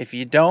if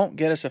you don't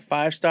get us a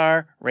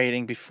 5-star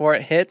rating before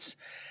it hits,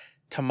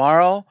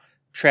 tomorrow,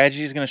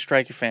 tragedy is going to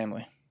strike your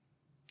family.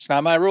 It's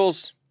not my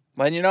rules.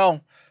 Letting you know.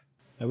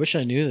 I wish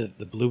I knew that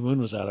the blue moon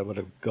was out. I would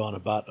have gone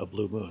about a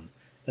blue moon.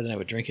 and then I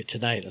would drink it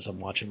tonight as I'm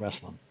watching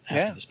wrestling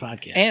after this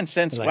podcast. And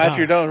since after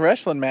you're done with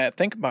wrestling, Matt,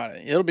 think about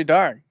it. It'll be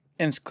dark,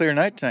 and it's clear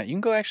night tonight. You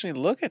can go actually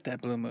look at that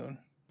blue moon.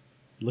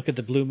 Look at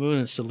the blue moon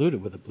and salute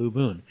it with a blue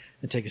moon,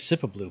 and take a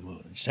sip of blue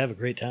moon, and just have a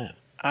great time.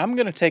 I'm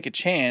going to take a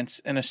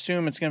chance and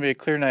assume it's going to be a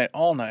clear night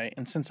all night,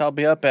 and since I'll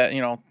be up at,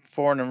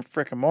 4 in the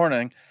frickin'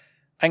 morning,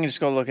 I can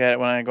just go look at it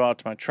when I go out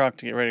to my truck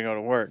to get ready to go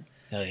to work.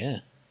 Hell yeah.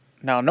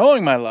 Now,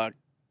 knowing my luck,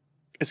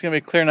 it's going to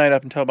be a clear night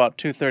up until about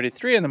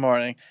 2:33 in the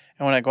morning,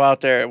 and when I go out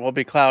there, it will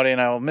be cloudy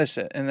and I will miss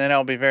it. And then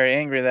I'll be very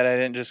angry that I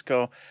didn't just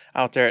go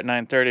out there at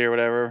 9:30 or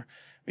whatever,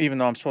 even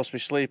though I'm supposed to be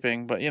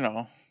sleeping. But,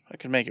 I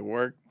could make it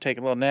work, take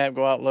a little nap,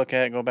 go out, look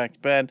at it, go back to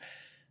bed.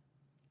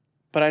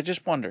 But I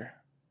just wonder,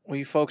 will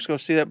you folks go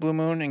see that blue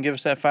moon and give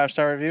us that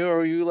 5-star review, or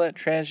will you let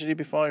tragedy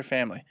befall your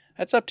family?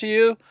 That's up to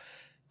you.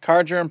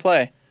 Cards are in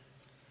play.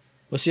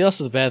 Well, see,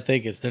 also the bad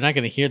thing is they're not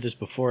going to hear this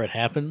before it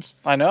happens.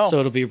 I know. So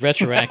it'll be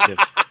retroactive.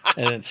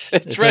 And it's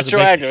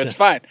retroactive. It's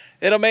fine.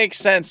 It'll make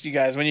sense, you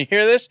guys. When you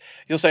hear this,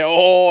 you'll say,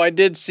 oh, I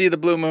did see the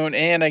blue moon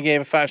and I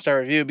gave a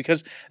 5-star review,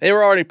 because they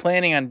were already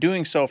planning on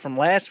doing so from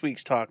last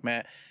week's talk,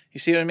 Matt. You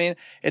see what I mean?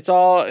 It's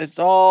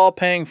all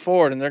paying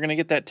forward, and they're going to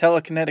get that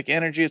telekinetic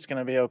energy. It's going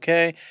to be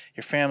okay.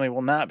 Your family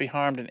will not be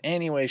harmed in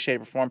any way,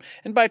 shape, or form.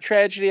 And by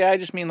tragedy, I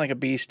just mean like a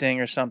bee sting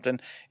or something.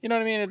 You know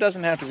what I mean? It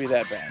doesn't have to be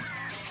that bad.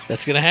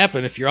 That's going to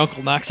happen. If your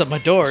uncle knocks on my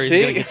door, he's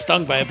going to get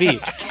stung by a bee.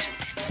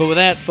 But with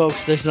that,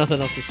 folks, there's nothing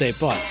else to say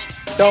but...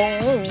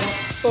 Don't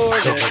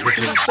forget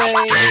to say...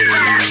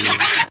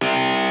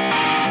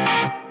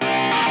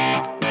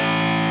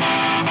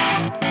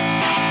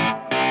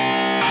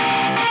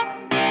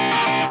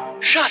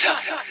 Shut up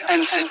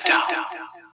and sit down.